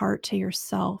open your heart to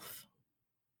yourself.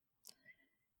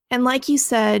 And like you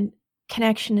said,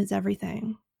 connection is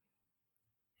everything.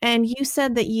 And you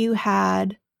said that you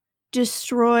had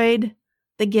destroyed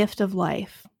the gift of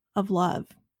life, of love.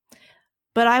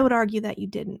 But I would argue that you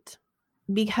didn't,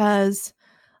 because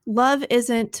love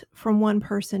isn't from one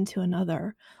person to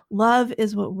another. Love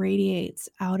is what radiates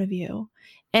out of you,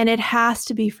 and it has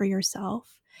to be for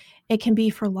yourself. It can be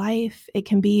for life. It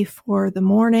can be for the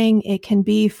morning. It can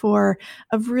be for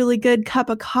a really good cup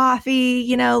of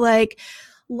coffee.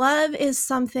 Love is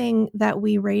something that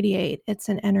we radiate. It's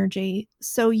an energy.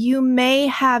 So you may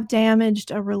have damaged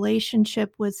a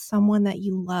relationship with someone that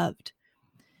you loved,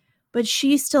 but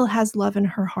she still has love in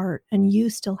her heart and you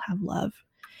still have love.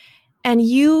 And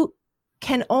you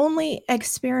can only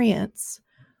experience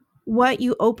what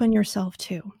you open yourself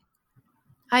to.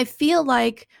 I feel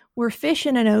like we're fish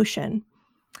in an ocean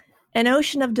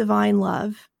of divine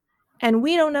love, and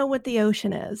we don't know what the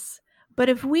ocean is. But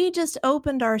if we just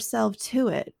opened ourselves to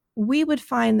it, we would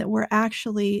find that we're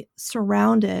actually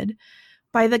surrounded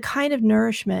by the kind of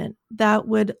nourishment that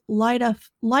would light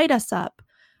us up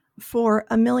for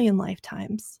a million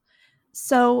lifetimes.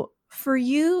 So for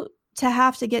you to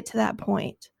have to get to that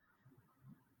point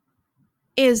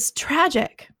is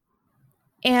tragic.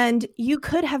 And you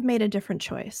could have made a different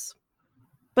choice.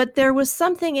 But there was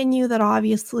something in you that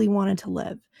obviously wanted to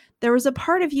live. There was a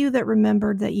part of you that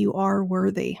remembered that you are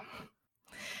worthy.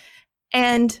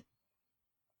 And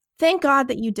thank God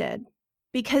that you did,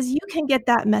 because you can get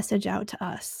that message out to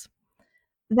us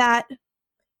that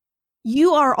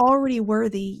you are already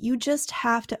worthy. You just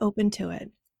have to open to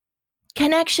it.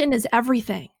 Connection is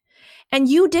everything. And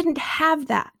you didn't have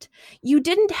that. You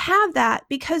didn't have that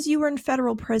because you were in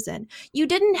federal prison. You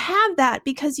didn't have that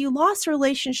because you lost a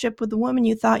relationship with the woman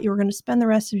you thought you were going to spend the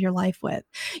rest of your life with.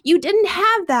 You didn't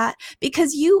have that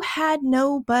because you had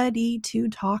nobody to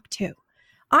talk to.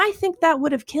 I think that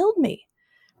would have killed me,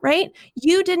 right?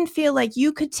 You didn't feel like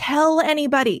you could tell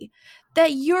anybody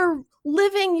that you're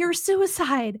living your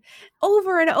suicide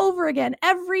over and over again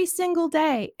every single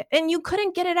day. And you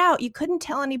couldn't get it out. You couldn't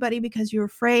tell anybody because you were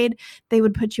afraid they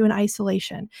would put you in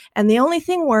isolation. And the only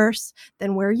thing worse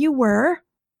than where you were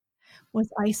was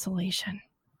isolation.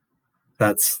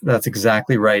 That's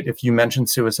exactly right. If you mention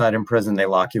suicide in prison, they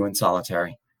lock you in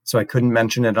solitary. So I couldn't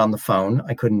mention it on the phone.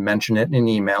 I couldn't mention it in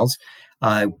emails.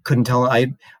 I couldn't tell.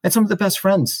 I had some of the best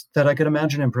friends that I could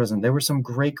imagine in prison. They were some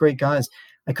great, great guys.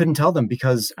 I couldn't tell them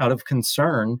because out of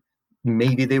concern,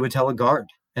 maybe they would tell a guard,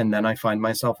 and then I find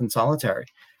myself in solitary.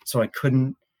 So I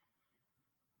couldn't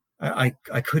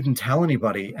tell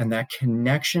anybody. And that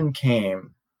connection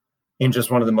came in just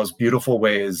one of the most beautiful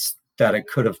ways that it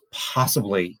could have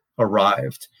possibly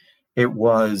arrived. It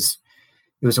was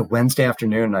a Wednesday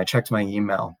afternoon, and I checked my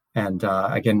email, and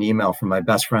I get an email from my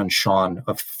best friend, Sean,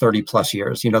 of 30 plus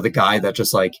years. The guy that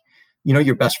just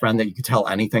your best friend that you could tell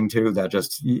anything to, that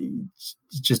he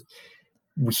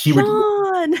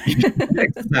Sean! would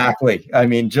exactly. I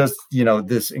mean,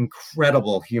 this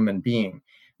incredible human being.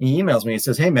 He emails me. He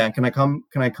says, "Hey man, can I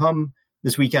come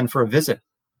this weekend for a visit?"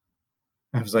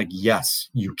 I was like, "Yes,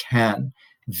 you can."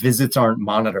 Visits aren't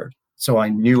monitored. So I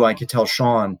knew I could tell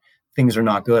Sean things are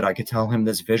not good. I could tell him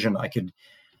this vision. I could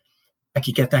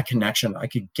get that connection. I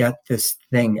could get this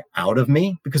thing out of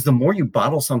me, because the more you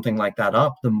bottle something like that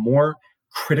up, the more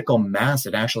critical mass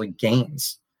it actually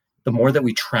gains. The more that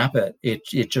we trap it,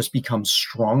 it just becomes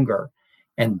stronger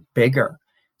and bigger.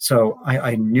 So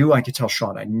I knew I could tell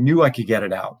Sean. I knew I could get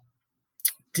it out.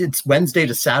 It's Wednesday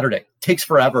to Saturday. Takes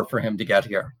forever for him to get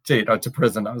here to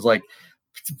prison. I was like,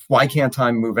 why can't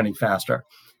time move any faster?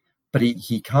 But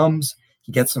he comes,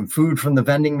 he gets some food from the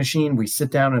vending machine. We sit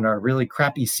down in our really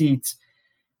crappy seats.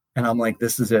 And I'm like,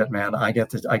 this is it, man. I get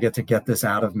to get this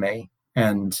out of me.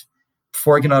 And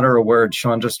before I can utter a word,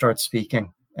 Sean just starts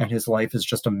speaking. And his life is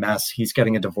just a mess. He's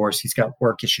getting a divorce. He's got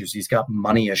work issues. He's got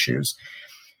money issues.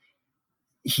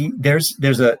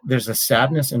 There's a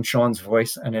sadness in Sean's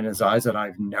voice and in his eyes that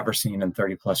I've never seen in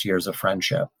 30 plus years of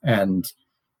friendship. And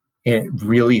it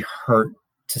really hurt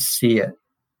to see it.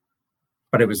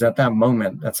 But it was at that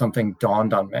moment that something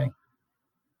dawned on me.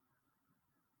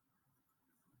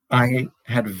 I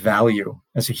had value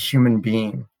as a human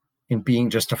being in being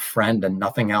just a friend and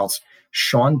nothing else.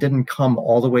 Sean didn't come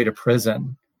all the way to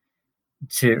prison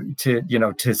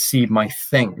to see my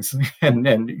things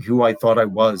and who I thought I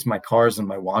was, my cars and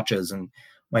my watches and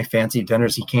my fancy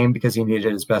dinners. He came because he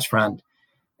needed his best friend.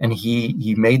 And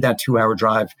he made that 2-hour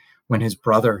drive when his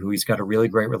brother, who he's got a really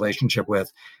great relationship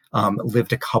with,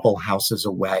 lived a couple houses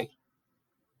away.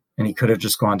 And he could have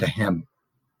just gone to him.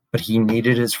 But he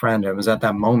needed his friend. It was at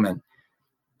that moment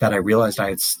that I realized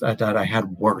that I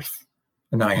had worth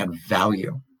and that I had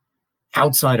value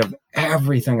outside of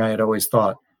everything I had always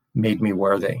thought made me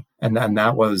worthy. And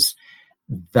that was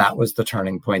the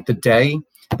turning point. The day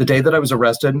that I was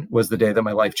arrested was the day that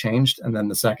my life changed. And then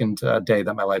the second day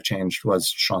that my life changed was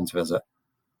Sean's visit.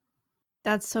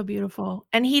 That's so beautiful.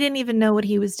 And he didn't even know what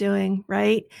he was doing,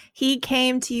 right? He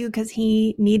came to you because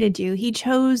he needed you. He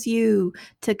chose you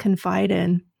to confide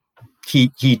in.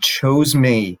 He chose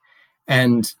me.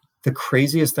 And the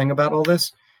craziest thing about all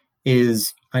this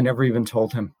is I never even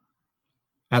told him.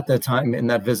 At that time in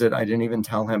that visit, I didn't even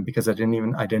tell him because I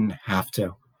didn't have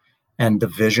to. And the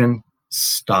vision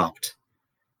stopped.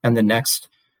 And the next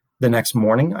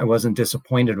morning, I wasn't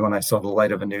disappointed when I saw the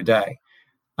light of a new day.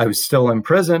 I was still in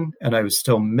prison and I was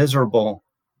still miserable,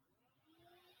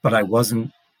 but I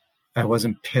wasn't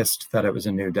pissed that it was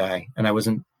a new day. And I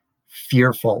wasn't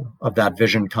fearful of that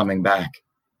vision coming back.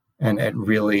 And I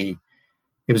really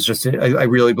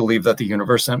believe that the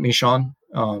universe sent me, Sean.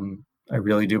 I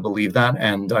really do believe that.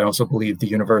 And I also believe the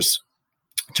universe,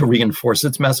 to reinforce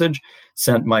its message,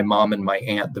 sent my mom and my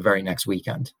aunt the very next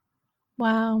weekend.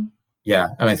 Wow. Yeah.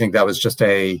 And I think that was just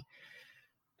I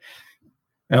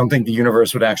don't think the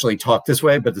universe would actually talk this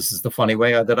way, but this is the funny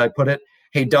way that I put it.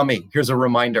 Hey, dummy, here's a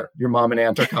reminder. Your mom and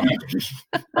aunt are coming.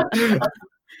 I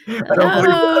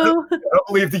don't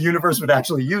believe the universe would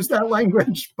actually use that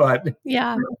language, but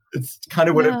yeah, it's kind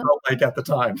of what it felt like at the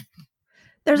time.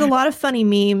 There's a lot of funny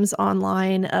memes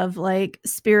online of like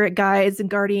spirit guides and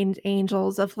guardian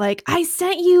angels of like, I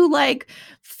sent you like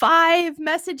 5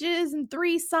 messages and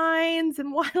 3 signs,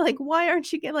 and why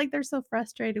aren't you getting, like, they're so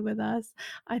frustrated with us.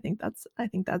 I think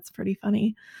that's pretty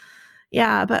funny.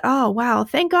 Yeah, but oh wow,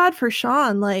 thank God for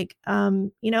Sean.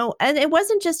 And it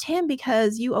wasn't just him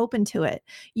because you opened to it.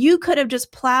 You could have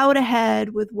just plowed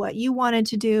ahead with what you wanted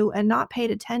to do and not paid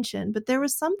attention, but there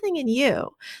was something in you.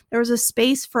 There was a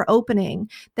space for opening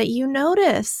that you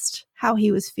noticed how he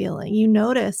was feeling. You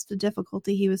noticed the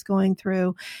difficulty he was going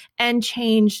through and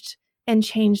changed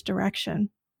direction.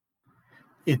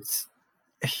 It's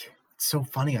so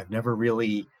funny. I've never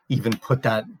really even put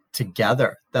that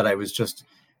together, that I was just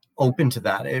open to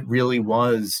that. It really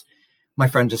was, my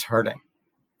friend is hurting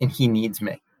and he needs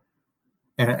me.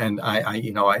 And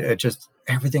I just,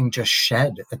 everything just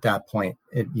shed at that point.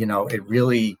 It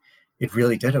really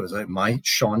did. It was like, my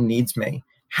Sean needs me.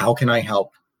 How can I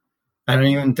help? I don't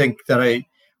even think that I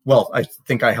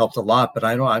think I helped a lot, but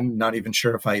I'm not even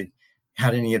sure if I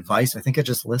had any advice. I think I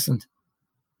just listened.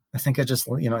 I think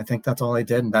that's all I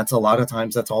did. And that's a lot of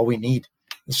times, that's all we need.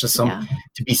 It's just to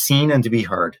be seen and to be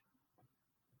heard.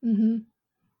 Mm-hmm.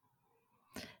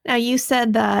 Now, you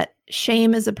said that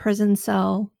shame is a prison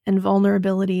cell and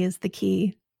vulnerability is the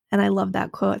key. And I love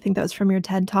that quote. I think that was from your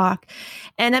TED Talk.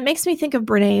 And that makes me think of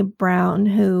Brene Brown,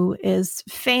 who is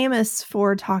famous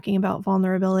for talking about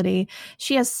vulnerability.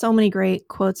 She has so many great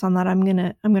quotes on that. I'm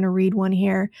gonna read one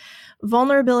here.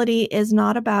 Vulnerability is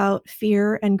not about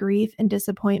fear and grief and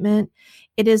disappointment.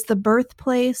 It is the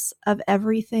birthplace of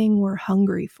everything we're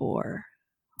hungry for.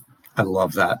 I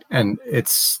love that. And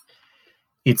it's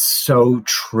so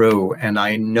true. And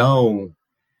I know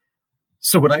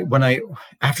So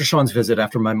after Sean's visit,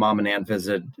 after my mom and aunt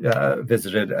visited,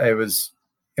 it was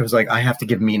like, I have to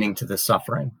give meaning to this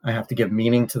suffering. I have to give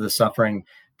meaning to the suffering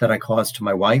that I caused to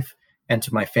my wife and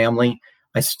to my family.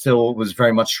 I still was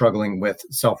very much struggling with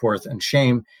self-worth and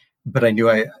shame, but I knew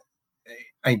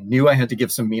I had to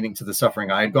give some meaning to the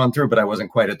suffering I had gone through, but I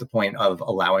wasn't quite at the point of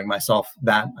allowing myself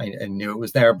that. I knew it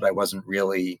was there, but I wasn't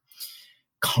really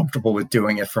comfortable with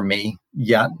doing it for me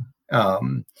yet.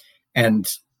 And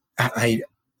I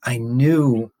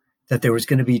knew that there was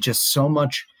going to be just so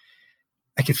much.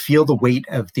 I could feel the weight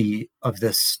of the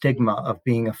stigma of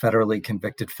being a federally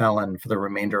convicted felon for the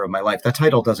remainder of my life. That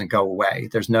title doesn't go away.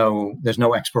 There's no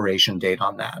expiration date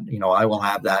on that. I will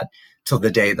have that till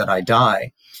the day that I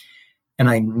die. And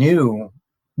I knew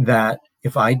that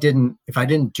if I didn't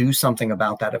do something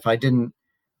about that, if I didn't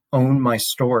own my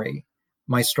story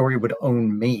would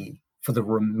own me for the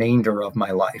remainder of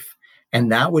my life.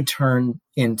 And that would turn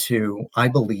into, I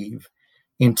believe,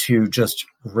 into just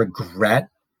regret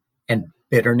and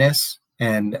bitterness.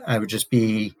 And I would just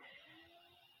be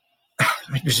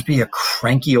a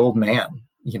cranky old man,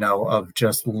 of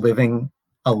just living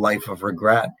a life of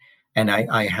regret. And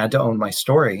I had to own my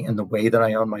story. And the way that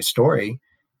I own my story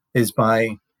is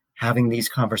by having these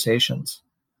conversations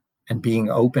and being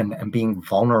open and being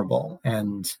vulnerable.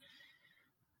 And,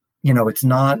 it's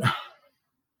not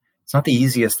the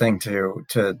easiest thing to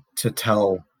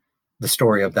tell the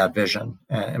story of that vision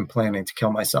and planning to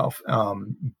kill myself.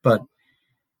 But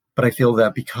I feel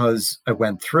that because I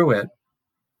went through it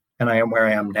and I am where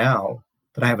I am now,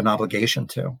 that I have an obligation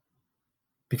to,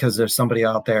 because there's somebody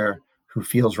out there who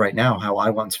feels right now how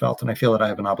I once felt. And I feel that I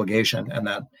have an obligation, and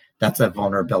that's that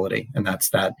vulnerability. And that's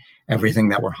that everything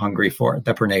that we're hungry for,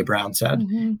 that Brene Brown said,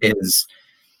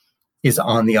 is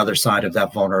on the other side of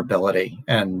that vulnerability.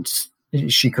 And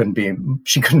she couldn't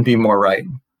be more right.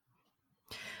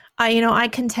 I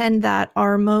contend that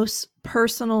our most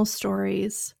personal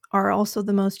stories are also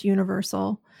the most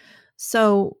universal.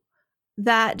 So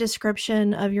that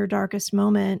description of your darkest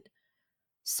moment,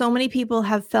 so many people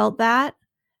have felt that,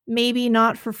 maybe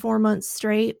not for 4 months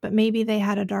straight, but maybe they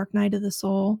had a dark night of the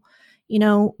soul.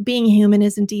 Being human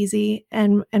isn't easy,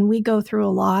 and we go through a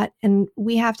lot, and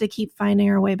we have to keep finding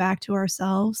our way back to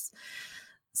ourselves.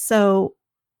 So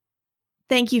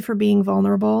thank you for being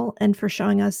vulnerable and for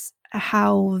showing us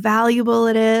how valuable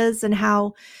it is, and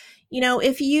how,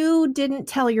 if you didn't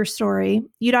tell your story,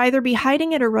 you'd either be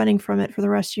hiding it or running from it for the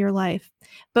rest of your life.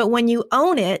 But when you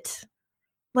own it,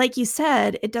 like you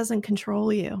said, it doesn't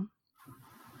control you.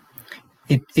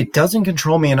 It doesn't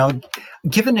control me. And I'll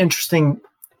give an interesting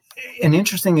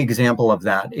example of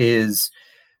that is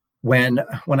when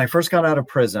I first got out of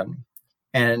prison,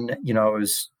 and, I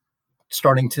was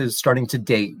starting to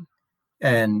date,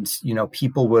 and,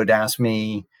 people would ask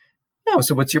me,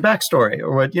 so what's your backstory?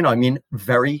 Or what,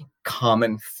 very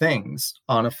common things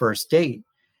on a first date.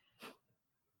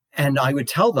 And I would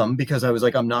tell them, because I was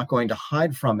like, I'm not going to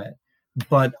hide from it.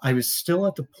 But I was still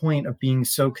at the point of being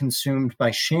so consumed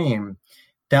by shame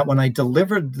that when I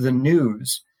delivered the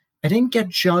news, I didn't get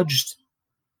judged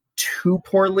too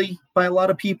poorly by a lot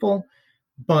of people,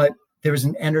 but there was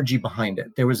an energy behind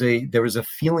it. There was a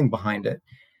feeling behind it.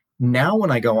 Now,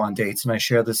 when I go on dates and I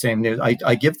share the same news,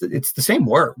 it's the same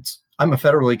words. I'm a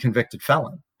federally convicted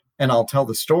felon, and I'll tell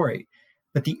the story,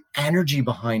 but the energy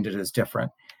behind it is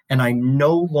different. And I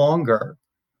no longer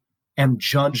am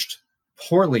judged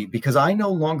poorly, because I no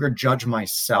longer judge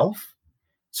myself.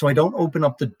 So I don't open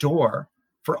up the door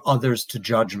for others to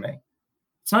judge me.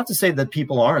 It's not to say that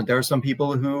people aren't. There are some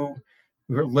people who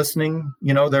are listening,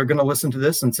 they're going to listen to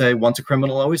this and say, once a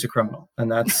criminal, always a criminal.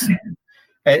 And that's,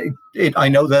 I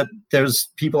know that there's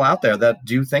people out there that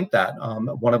do think that.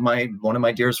 One of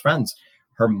my dearest friends,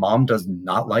 her mom does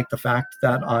not like the fact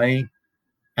that I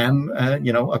am,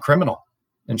 a criminal.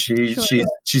 And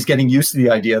she's getting used to the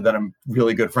idea that I'm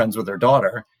really good friends with her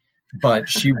daughter, but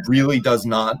she really does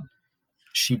not.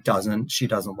 She doesn't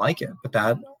like it. But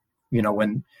that,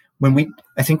 when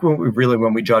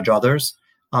we judge others,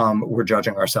 we're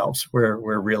judging ourselves.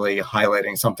 We're really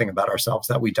highlighting something about ourselves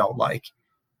that we don't like.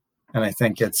 And I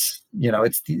think it's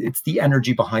the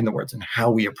energy behind the words and how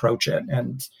we approach it,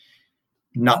 and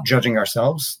not judging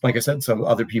ourselves, like I said, so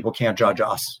other people can't judge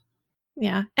us.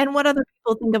 Yeah. And what other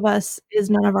people think of us is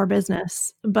none of our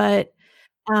business. But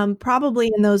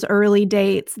probably in those early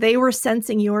dates, they were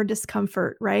sensing your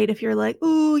discomfort, right? If you're like,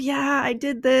 "Oh yeah, I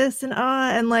did this,"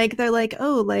 and like, they're like,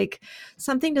 "Oh, like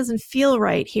something doesn't feel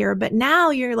right here." But now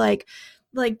you're like,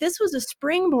 like, this was a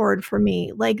springboard for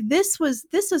me. Like, this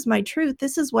is my truth.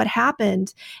 This is what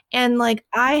happened. And like,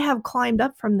 I have climbed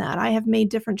up from that. I have made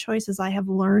different choices. I have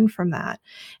learned from that.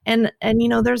 And,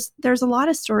 there's a lot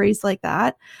of stories like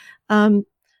that.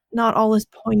 Not all as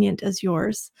poignant as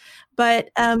yours, but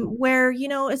where,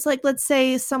 it's like, let's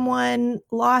say someone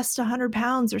lost 100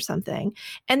 pounds or something,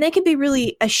 and they could be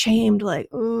really ashamed, like,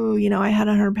 oh, I had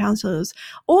 100 pounds to lose.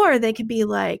 Or they could be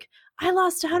like, I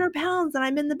lost 100 pounds and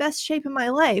I'm in the best shape of my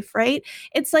life, right?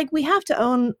 It's like, we have to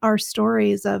own our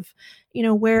stories of,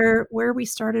 where we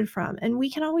started from, and we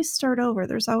can always start over.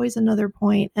 There's always another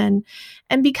point. And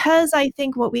because I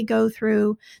think what we go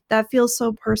through that feels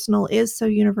so personal is so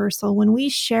universal, when we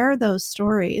share those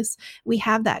stories, we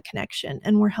have that connection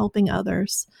and we're helping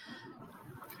others.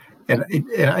 And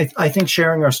I think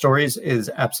sharing our stories is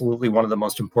absolutely one of the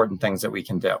most important things that we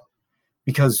can do,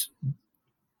 because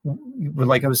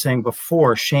like I was saying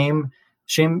before, shame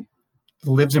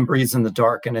lives and breathes in the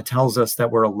dark, and it tells us that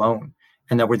we're alone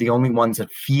and that we're the only ones that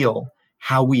feel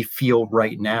how we feel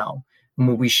right now. And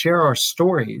when we share our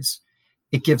stories,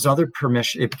 it gives others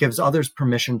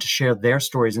permission to share their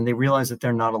stories, and they realize that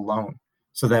they're not alone.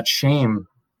 So that shame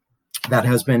that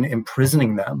has been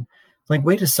imprisoning them, like,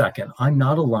 wait a second, I'm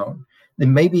not alone.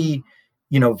 And maybe,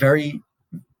 very,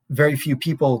 very few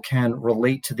people can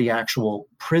relate to the actual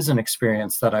prison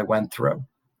experience that I went through.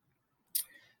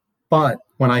 But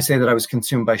when I say that I was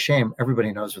consumed by shame,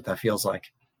 everybody knows what that feels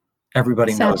like.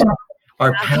 Everybody knows.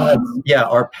 Our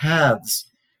paths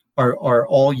are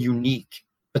all unique,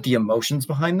 but the emotions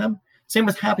behind them, same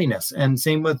with happiness and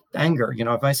same with anger.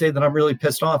 If I say that I'm really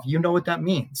pissed off, you know what that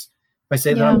means. If I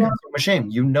say that I'm consumed with shame,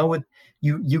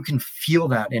 you can feel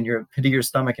that in your pit of your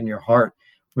stomach and your heart,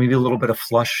 maybe a little bit of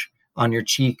flush on your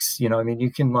cheeks. You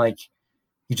can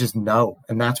you just know.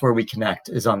 And that's where we connect,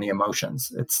 is on the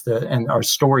emotions. And our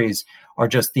stories are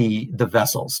just the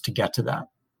vessels to get to that.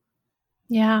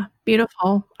 Yeah,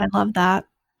 beautiful. I love that.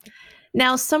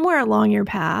 Now, somewhere along your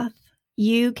path,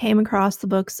 you came across the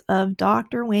books of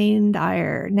Dr. Wayne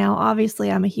Dyer. Now, obviously,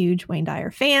 I'm a huge Wayne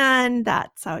Dyer fan.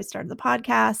 That's how I started the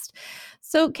podcast.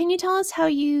 So can you tell us how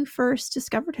you first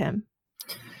discovered him?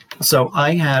 So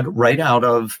I had right out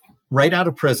of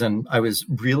prison, I was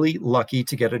really lucky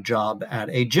to get a job at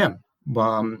a gym.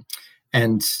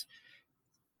 And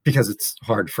because it's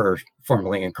hard for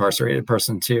formerly incarcerated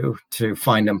person to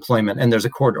find employment. And there's a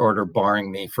court order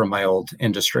barring me from my old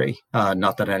industry.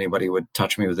 Not that anybody would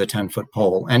touch me with a 10-foot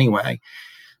pole anyway.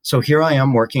 So here I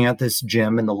am working at this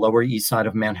gym in the Lower East Side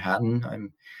of Manhattan.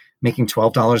 I'm making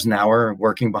 $12 an hour,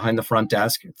 working behind the front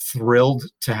desk, thrilled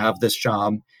to have this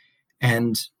job.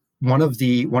 And one of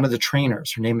the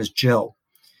trainers, her name is Jill.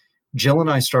 Jill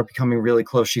and I start becoming really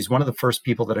close. She's one of the first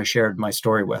people that I shared my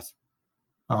story with.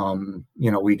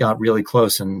 We got really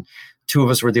close, and two of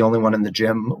us were the only one in the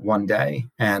gym one day.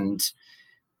 And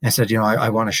I said, I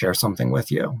want to share something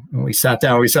with you. And we sat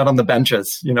down, we sat on the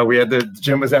benches. The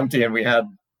gym was empty, and we had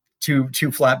two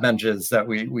flat benches that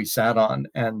we sat on.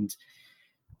 And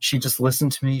she just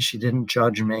listened to me. She didn't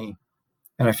judge me.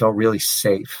 And I felt really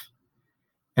safe.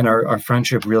 And our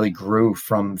friendship really grew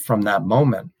from that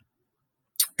moment.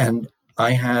 And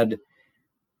I had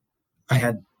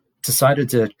decided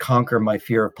to conquer my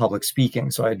fear of public speaking.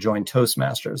 So I joined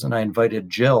Toastmasters, and I invited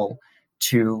Jill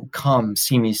to come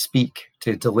see me speak,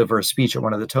 to deliver a speech at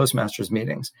one of the Toastmasters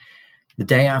meetings. The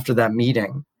day after that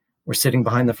meeting, we're sitting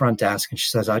behind the front desk, and she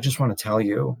says, I just want to tell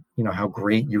you, how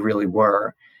great you really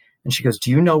were. And she goes,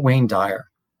 do you know Wayne Dyer?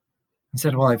 I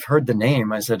said, well, I've heard the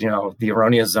name. I said, the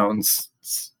Erroneous Zones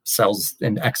sells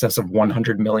in excess of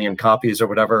 100 million copies or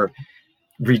whatever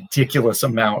ridiculous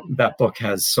amount that book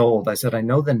has sold. I said, I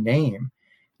know the name.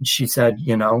 And she said,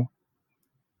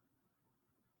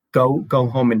 go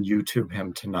home and YouTube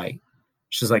him tonight.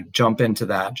 She's like, jump into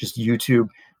that. Just YouTube,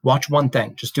 watch one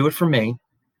thing. Just do it for me.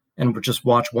 And just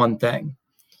watch one thing.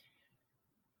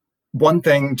 One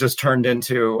thing just turned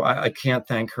into, I can't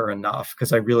thank her enough,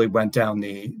 because I really went down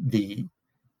the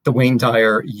Wayne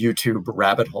Dyer YouTube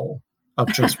rabbit hole of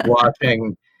just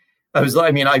watching.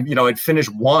 I'd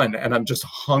finished one, and I'm just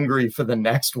hungry for the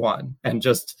next one. And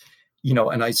just,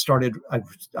 and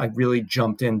I really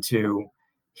jumped into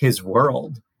his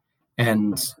world.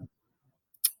 And,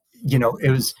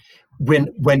 it was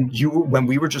when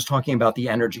we were just talking about the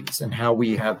energies and how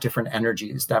we have different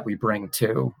energies that we bring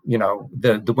to,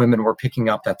 the women were picking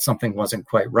up that something wasn't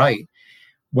quite right.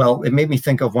 Well, it made me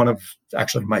think of one of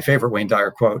actually my favorite Wayne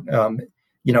Dyer quote.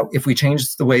 If we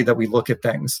change the way that we look at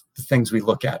things, the things we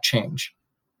look at change.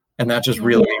 And that just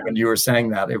really, when you were saying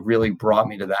that, it really brought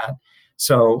me to that.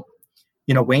 So,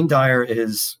 Wayne Dyer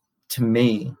is, to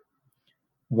me,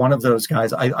 one of those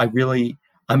guys. I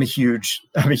I'm a huge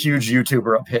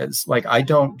YouTuber of his. Like, I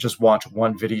don't just watch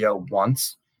one video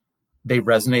once. They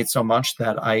resonate so much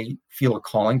that I feel a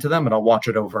calling to them, and I'll watch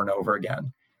it over and over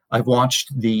again. I've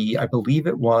watched I believe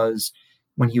it was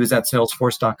when he was at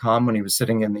Salesforce.com, when he was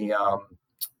sitting in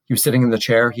the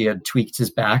chair. He had tweaked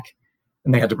his back,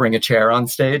 and they had to bring a chair on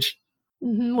stage,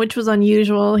 which was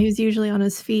unusual. He was usually on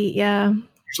his feet. Yeah,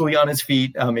 usually on his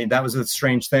feet. I mean, that was a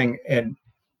strange thing, and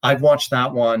I've watched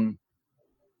that one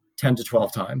 10 to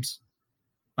 12 times.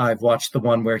 I've watched the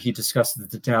one where he discusses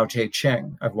the Tao Te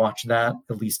Ching. I've watched that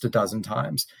at least a dozen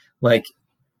times. Like,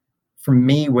 for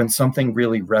me, when something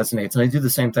really resonates, and I do the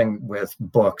same thing with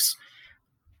books,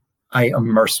 I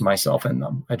immerse myself in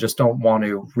them. I just don't want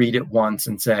to read it once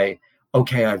and say,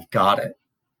 okay, I've got it.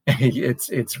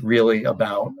 It's really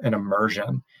about an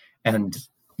immersion. And,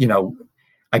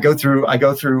 I go through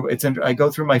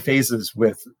my phases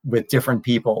with different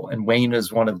people, and Wayne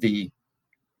is one of the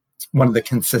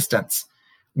consistents,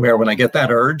 where when I get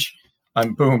that urge,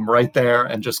 I'm boom right there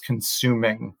and just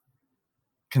consuming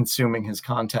his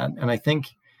content. And I think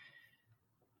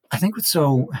what's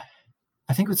so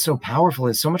powerful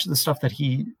is so much of the stuff that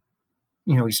he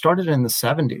started in the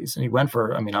 70s, and he went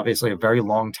for, obviously a very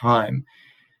long time.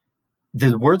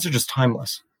 The words are just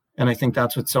timeless. And I think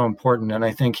that's what's so important. And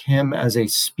I think him as a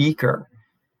speaker,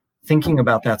 thinking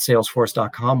about that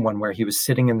Salesforce.com one where he was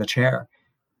sitting in the chair,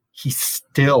 he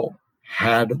still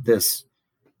had this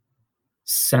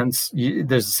sense,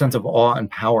 there's a sense of awe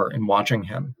and power in watching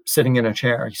him sitting in a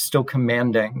chair. He's still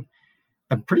commanding.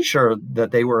 I'm pretty sure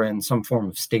that they were in some form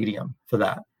of stadium for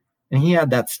that. And he had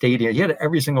that stadium. He had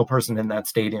every single person in that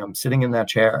stadium sitting in that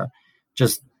chair,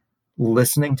 just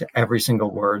listening to every single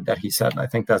word that he said. And I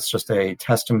think that's just a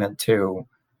testament to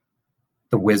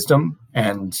the wisdom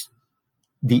and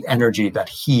the energy that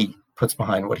he puts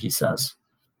behind what he says.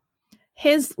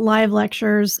 His live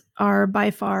lectures are by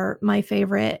far my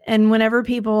favorite. And whenever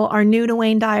people are new to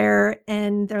Wayne Dyer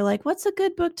and they're like, what's a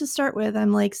good book to start with?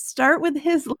 I'm like, start with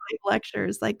his live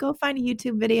lectures. Like, go find a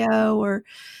YouTube video or,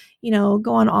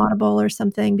 go on Audible or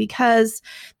something, because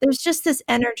there's just this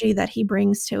energy that he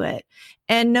brings to it.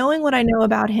 And knowing what I know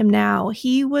about him now,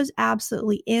 he was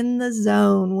absolutely in the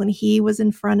zone when he was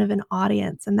in front of an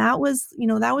audience. And that was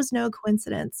no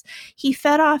coincidence. He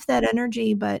fed off that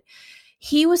energy, but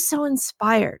he was so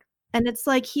inspired. And it's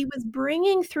like he was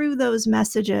bringing through those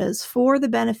messages for the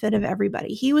benefit of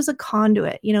everybody. He was a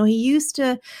conduit. He used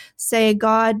to say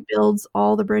God builds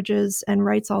all the bridges and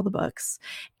writes all the books.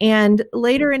 And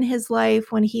later in his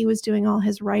life, when he was doing all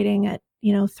his writing at,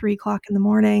 3:00 in the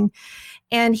morning,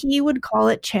 and he would call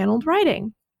it channeled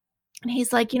writing. And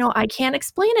he's like, I can't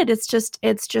explain it.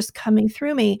 It's just coming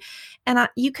through me. And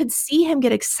you could see him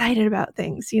get excited about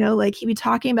things, like he'd be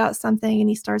talking about something and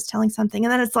he starts telling something.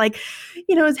 And then it's like,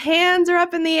 his hands are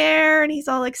up in the air and he's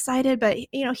all excited. But,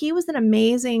 he was an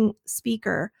amazing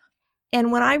speaker.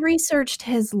 And when I researched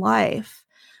his life,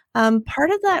 part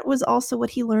of that was also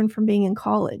what he learned from being in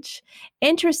college.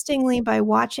 Interestingly, by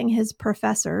watching his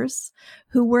professors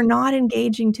who were not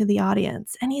engaging to the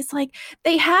audience. And he's like,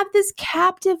 they have this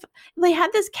captive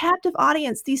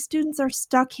audience. These students are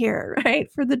stuck here,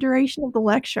 right, for the duration of the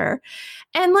lecture.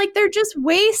 And like, they're just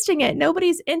wasting it.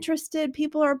 Nobody's interested.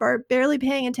 People are barely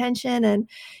paying attention. And,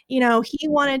 he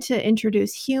wanted to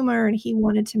introduce humor and he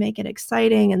wanted to make it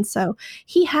exciting. And so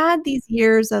he had these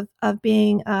years of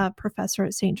being a professor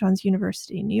at St. John's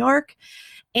University in New York.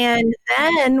 And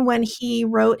then when he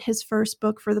wrote his first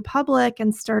book for the public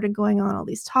and started going on all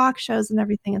these talk shows and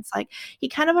everything, it's like he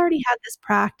kind of already had this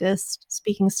practiced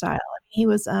speaking style. He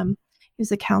was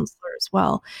a counselor as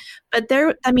well. But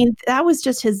that was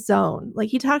just his zone. Like,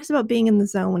 he talks about being in the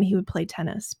zone when he would play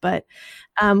tennis. But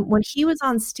when he was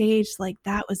on stage, like,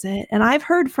 that was it. And I've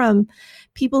heard from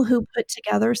people who put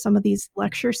together some of these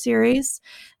lecture series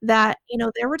that,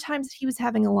 there were times he was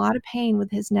having a lot of pain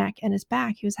with his neck and his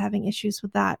back. He was having issues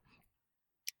with that.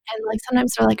 And like,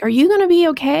 sometimes they're like, are you going to be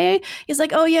okay? He's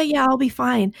like, oh yeah, I'll be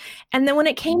fine. And then when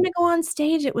it came to go on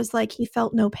stage, it was like he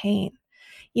felt no pain.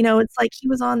 It's like he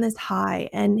was on this high,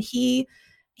 and he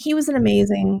was an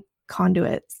amazing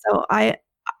conduit. So I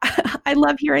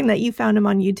love hearing that you found him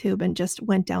on YouTube and just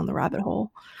went down the rabbit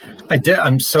hole. I did.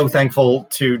 I'm so thankful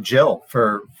to Jill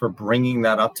for bringing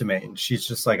that up to me. And she's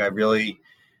just like, I really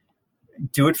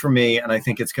do it for me. And I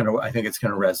think it's going to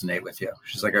resonate with you.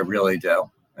 She's like, I really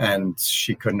do. And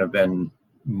she couldn't have been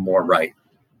more right.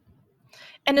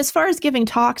 And as far as giving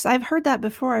talks, I've heard that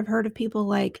before. I've heard of people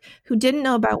like who didn't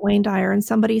know about Wayne Dyer, and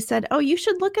somebody said, oh, you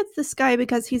should look at this guy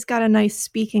because he's got a nice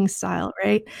speaking style,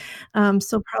 right?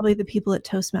 So probably the people at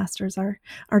Toastmasters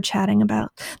are chatting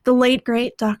about the late,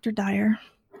 great Dr. Dyer.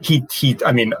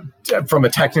 I mean, from a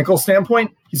technical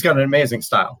standpoint, he's got an amazing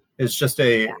style. It's just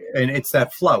and it's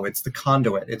that flow. It's the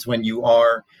conduit. It's when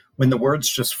the words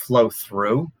just flow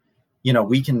through,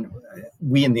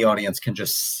 we in the audience can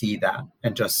just see that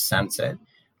and just sense it.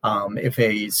 If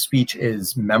a speech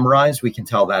is memorized, we can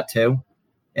tell that too.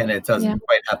 And it doesn't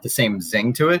quite have the same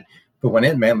zing to it. But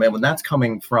when that's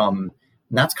coming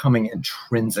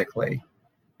intrinsically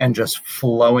and just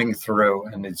flowing through,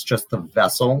 and it's just the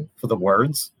vessel for the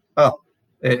words. Oh,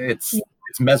 it's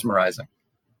mesmerizing.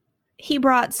 He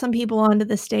brought some people onto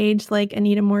the stage like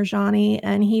Anita Moorjani,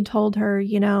 and he told her,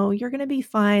 you're going to be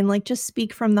fine. Like, just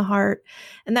speak from the heart.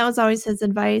 And that was always his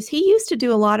advice. He used to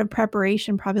do a lot of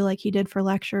preparation, probably like he did for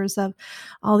lectures, of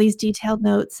all these detailed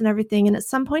notes and everything. And at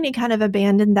some point he kind of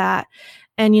abandoned that.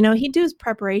 And, he'd do his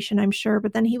preparation, I'm sure,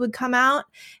 but then he would come out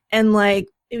and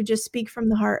it would just speak from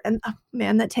the heart. And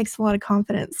man, that takes a lot of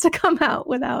confidence to come out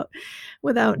without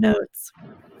notes.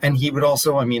 And he would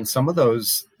also, some of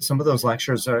those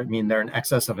lectures are, they're in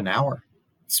excess of an hour,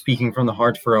 speaking from the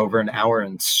heart for over an hour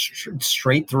and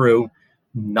straight through,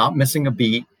 not missing a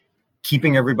beat,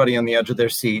 keeping everybody on the edge of their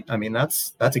seat.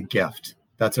 That's a gift.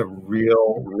 That's a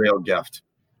real gift.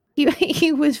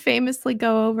 He would famously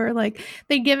go over,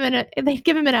 they'd give him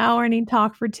an hour and he'd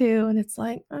talk for 2, and it's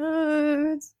like,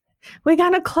 we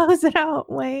gotta close it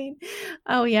out, Wayne.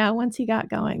 Oh yeah, once he got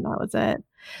going, that was it.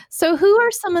 So who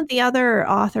are some of the other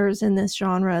authors in this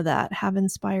genre that have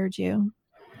inspired you?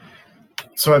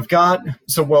 So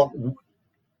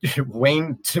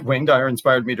Wayne Dyer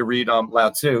inspired me to read Lao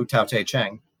Tzu, Tao Te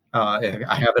Ching.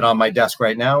 I have it on my desk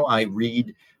right now. I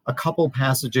read a couple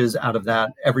passages out of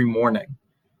that every morning.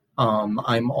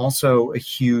 I'm also a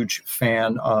huge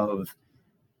fan of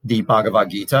the Bhagavad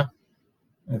Gita.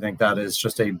 I think that is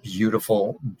just a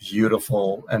beautiful,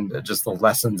 and just the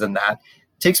lessons in that.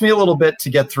 It takes me a little bit to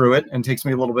get through it, and takes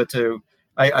me a little bit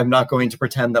I'm not going to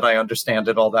pretend that I understand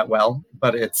it all that well,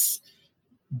 but it's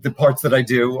the parts that I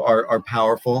do are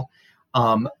powerful.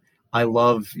 I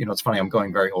love, it's funny, I'm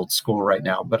going very old school right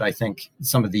now, but I think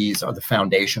some of these are the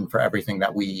foundation for everything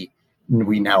that we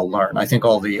now learn. I think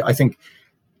all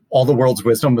the world's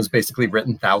wisdom was basically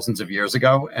written thousands of years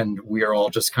ago, and we are all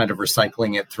just kind of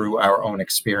recycling it through our own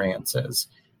experiences.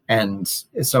 And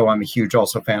so I'm a huge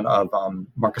also fan of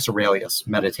Marcus Aurelius'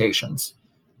 Meditations.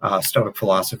 Stoic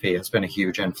philosophy has been a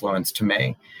huge influence to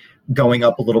me. Going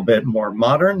up a little bit more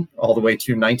modern, all the way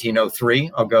to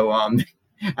 1903, I'll go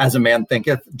As a Man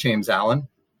Thinketh. James Allen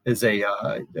has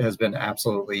been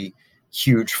absolutely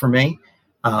huge for me.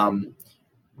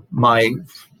 My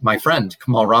friend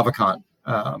Kamal Ravikant,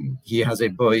 he has a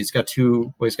book. He's got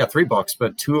 3 books,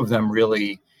 but 2 of them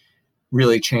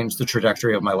really changed the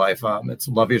trajectory of my life. It's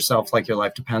Love Yourself Like Your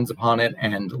Life Depends Upon It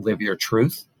and Live Your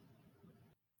Truth.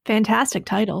 Fantastic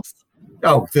titles.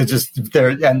 Oh,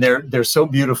 they're so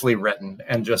beautifully written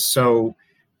and just so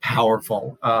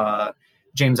powerful.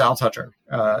 James Altucher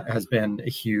has been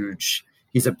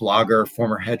he's a blogger,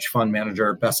 former hedge fund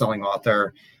manager, best-selling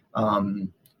author. Pema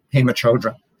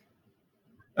Chodron.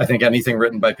 I think anything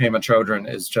written by Pema Chodron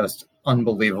is just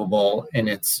unbelievable in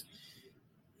its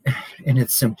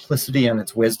simplicity and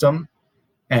its wisdom.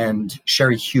 And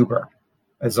Sherry Huber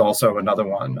is also another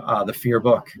one. The Fear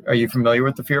Book. Are you familiar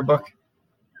with the Fear Book?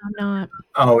 I'm not.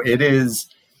 Oh, it is.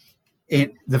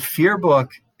 The Fear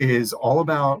Book is all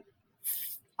about,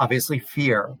 obviously,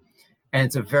 fear. And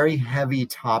it's a very heavy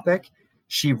topic.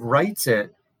 She writes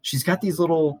it. She's got these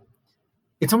little,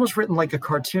 it's almost written like a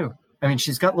cartoon.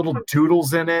 She's got little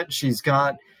doodles in it. She's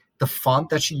got the font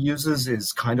that she uses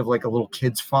is kind of like a little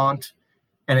kid's font,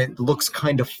 and it looks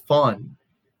kind of fun.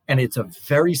 And it's a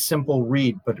very simple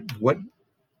read, but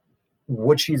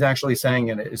what she's actually saying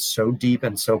in it is so deep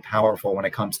and so powerful when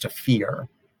it comes to fear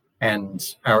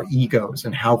and our egos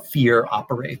and how fear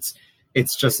operates.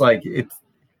 It's just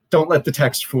don't let the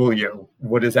text fool you.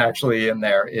 What is actually in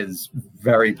there is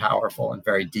very powerful and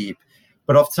very deep.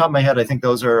 But off the top of my head, I think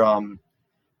those are,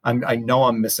 I know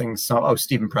I'm missing some. Oh,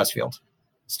 Stephen Pressfield,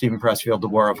 The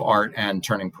War of Art and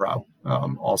Turning Pro.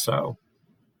 Also,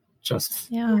 just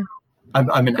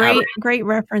I'm an great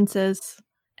references,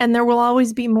 and there will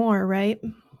always be more, right?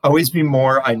 Always be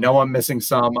more. I know I'm missing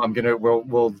some.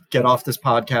 We'll get off this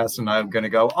podcast, and I'm gonna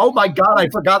go, oh my God, I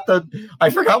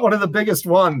forgot one of the biggest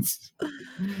ones.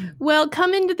 Well,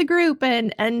 come into the group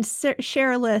and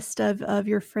share a list of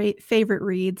your favorite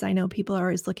reads. I know people are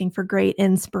always looking for great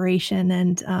inspiration,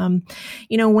 and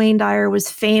Wayne Dyer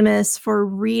was famous for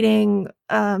reading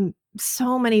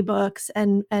so many books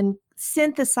and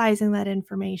synthesizing that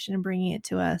information and bringing it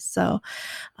to us. So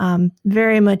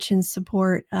very much in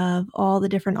support of all the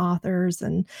different authors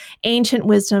and ancient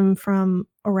wisdom from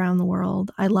around the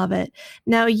world. I love it.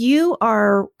 Now, you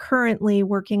are currently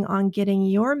working on getting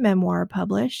your memoir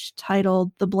published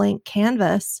titled The Blank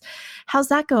Canvas. How's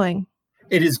that going?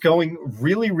 It is going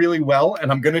really, really well.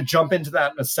 And I'm going to jump into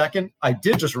that in a second. I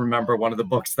did just remember one of the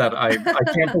books that I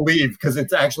can't believe, because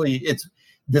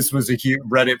this was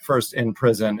read it first in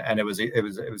prison, and it was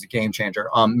a game changer.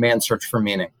 Man's Search for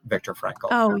Meaning, Viktor Frankl.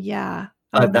 Oh yeah.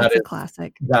 That's a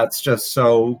classic. That's just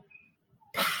so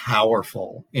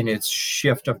powerful in its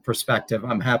shift of perspective.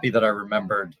 I'm happy that I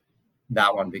remembered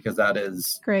that one, because that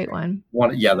is great one.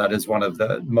 That is one of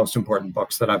the most important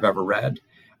books that I've ever read.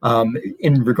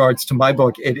 In regards to my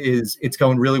book, it's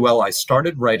going really well. I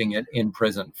started writing it in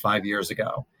prison 5 years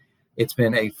ago. It's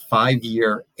been a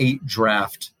 5-year,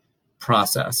 8-draft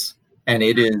process, and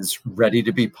it is ready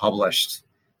to be published.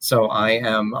 So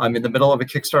I'm in the middle of a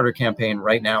Kickstarter campaign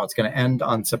right now. It's going to end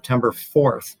on September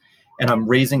 4th, and I'm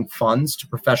raising funds to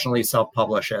professionally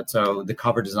self-publish it. So the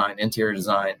cover design, interior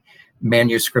design,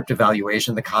 manuscript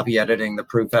evaluation, the copy editing, the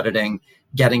proof editing,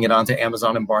 getting it onto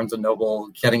Amazon and Barnes & Noble,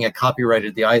 getting it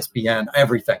copyrighted, the ISBN,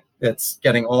 everything. It's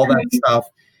getting all that stuff.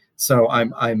 So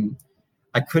I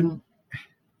couldn't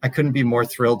be more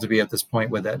thrilled to be at this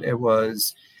point with it. It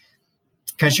was,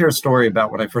 can I share a story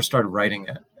about when I first started writing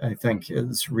it? I think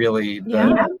is really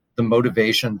the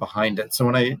motivation behind it. So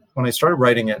when I started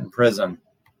writing it in prison,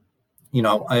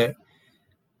 I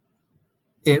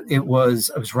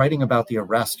was writing about the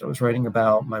arrest. I was writing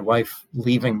about my wife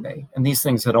leaving me, and these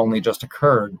things had only just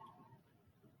occurred.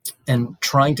 And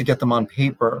trying to get them on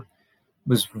paper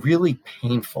was really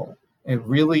painful. It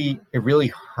really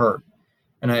hurt.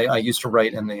 And I used to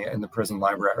write in the prison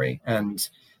library. And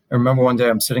I remember one day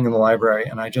I'm sitting in the library,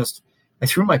 and I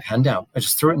threw my pen down. I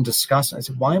just threw it in disgust. And I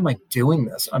said, "Why am I doing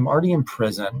this? I'm already in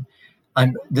prison.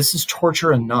 This is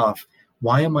torture enough.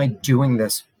 Why am I doing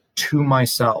this to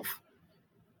myself?"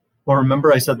 Well,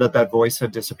 remember I said that voice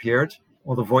had disappeared?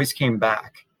 Well, the voice came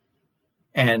back,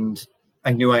 and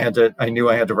I knew I had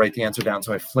to write the answer down.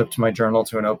 So I flipped my journal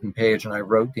to an open page, and I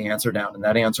wrote the answer down. And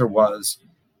that answer was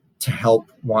to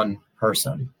help one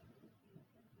person.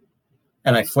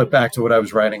 And I flipped back to what I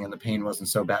was writing, and the pain wasn't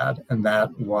so bad. And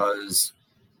that was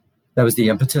the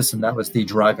impetus, and that was the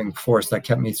driving force that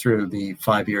kept me through the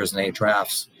 5 years and 8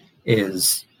 drafts,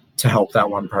 is to help that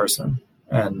one person.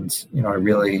 And,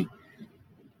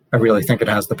 I really think it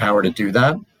has the power to do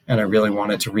that. And I really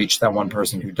wanted to reach that one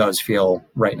person who does feel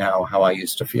right now how I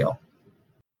used to feel.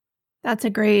 That's a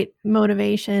great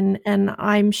motivation. And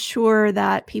I'm sure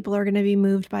that people are going to be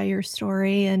moved by your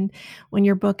story. And when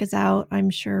your book is out, I'm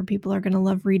sure people are going to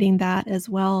love reading that as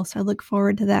well. So I look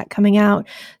forward to that coming out.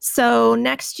 So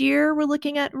next year, we're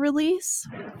looking at release?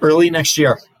 Early next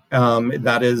year.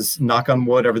 That is, knock on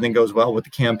wood, everything goes well with the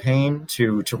campaign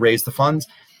to raise the funds.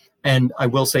 And I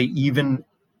will say, even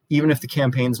if the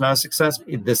campaign's not a success,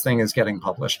 this thing is getting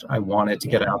published. I want it to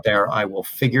get out there. I will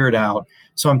figure it out.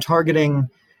 So I'm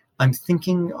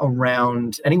thinking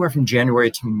around anywhere from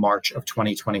January to March of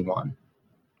 2021.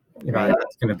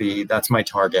 That's my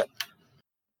target.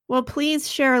 Well, please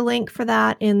share a link for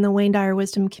that in the Wayne Dyer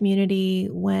Wisdom community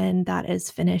when that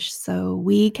is finished, so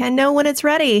we can know when it's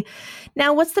ready.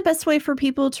 Now, what's the best way for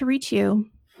people to reach you?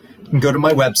 You can go to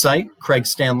my website,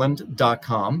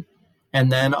 craigstanland.com. And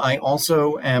then I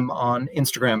also am on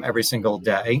Instagram every single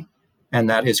day, and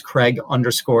that is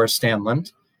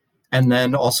Craig_Stanland. And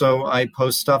then also I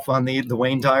post stuff on the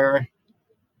Wayne Dyer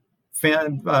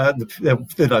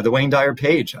the Wayne Dyer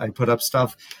page. I put up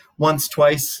stuff once,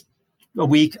 twice a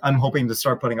week. I'm hoping to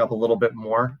start putting up a little bit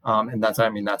more. And that's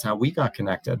how we got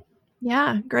connected.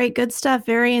 Yeah, great. Good stuff.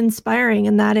 Very inspiring.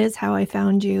 And that is how I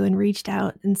found you and reached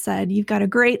out and said, you've got a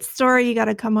great story. You got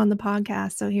to come on the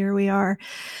podcast. So here we are.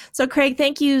 So Craig,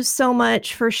 thank you so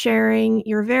much for sharing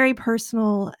your very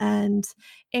personal and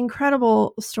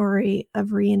incredible story of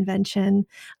reinvention.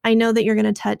 I know that you're going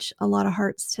to touch a lot of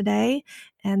hearts today,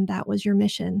 and that was your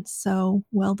mission. So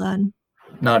well done.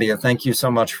 Nadia, thank you so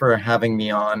much for having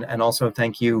me on. And also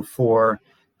thank you for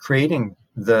creating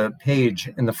the page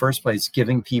in the first place,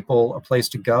 giving people a place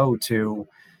to go to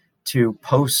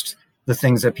post the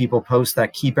things that people post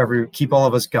that keep all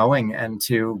of us going, and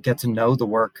to get to know the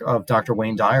work of Dr.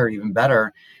 Wayne Dyer even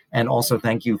better. And also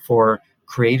thank you for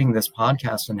creating this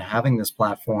podcast and having this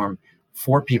platform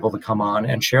for people to come on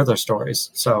and share their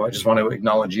stories. So I just want to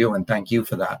acknowledge you and thank you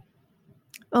for that.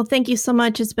 Well, thank you so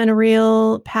much. It's been a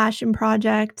real passion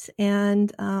project.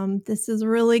 And this is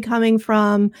really coming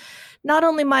from not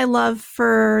only my love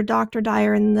for Dr.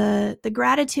 Dyer and the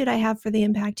gratitude I have for the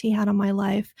impact he had on my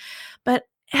life, but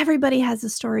everybody has a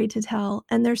story to tell.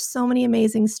 And there's so many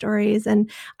amazing stories.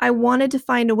 And I wanted to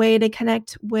find a way to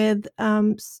connect with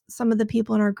some of the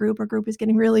people in our group. Our group is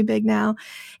getting really big now.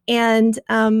 And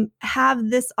have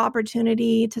this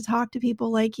opportunity to talk to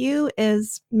people like you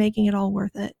is making it all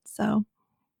worth it. So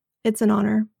it's an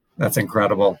honor. That's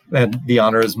incredible. And the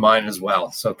honor is mine as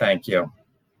well. So thank you.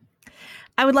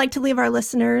 I would like to leave our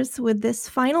listeners with this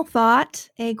final thought,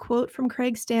 a quote from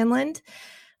Craig Stanland.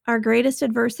 Our greatest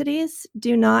adversities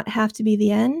do not have to be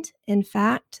the end. In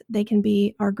fact, they can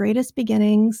be our greatest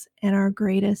beginnings and our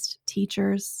greatest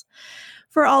teachers.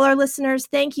 For all our listeners,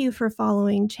 thank you for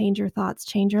following Change Your Thoughts,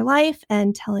 Change Your Life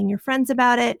and telling your friends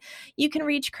about it. You can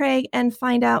reach Craig and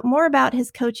find out more about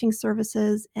his coaching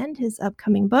services and his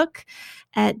upcoming book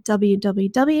at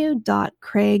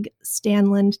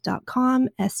www.craigstanland.com,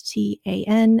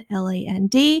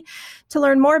 STANLAND. To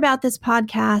learn more about this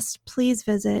podcast, please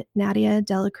visit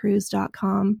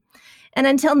NadiaDelacruz.com. And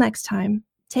until next time,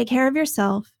 take care of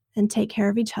yourself and take care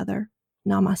of each other.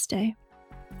 Namaste.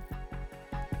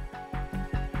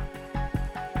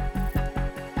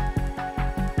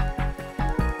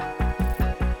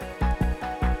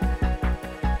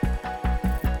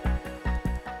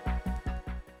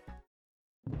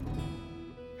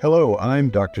 Hello, I'm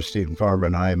Dr. Stephen Farber,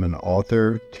 and I am an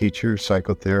author, teacher,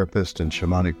 psychotherapist, and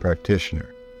shamanic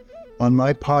practitioner. On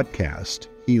my podcast,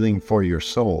 Healing for Your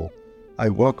Soul, I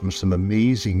welcome some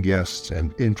amazing guests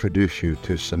and introduce you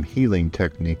to some healing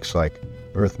techniques like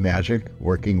earth magic,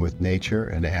 working with nature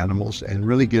and animals, and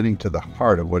really getting to the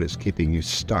heart of what is keeping you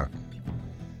stuck.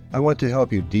 I want to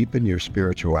help you deepen your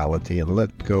spirituality and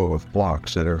let go of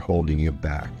blocks that are holding you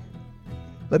back.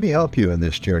 Let me help you in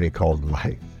this journey called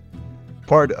life.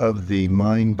 Part of the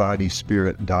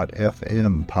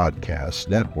mindbodyspirit.fm podcast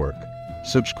network.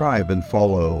 Subscribe and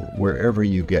follow wherever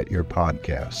you get your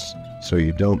podcasts so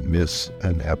you don't miss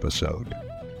an episode.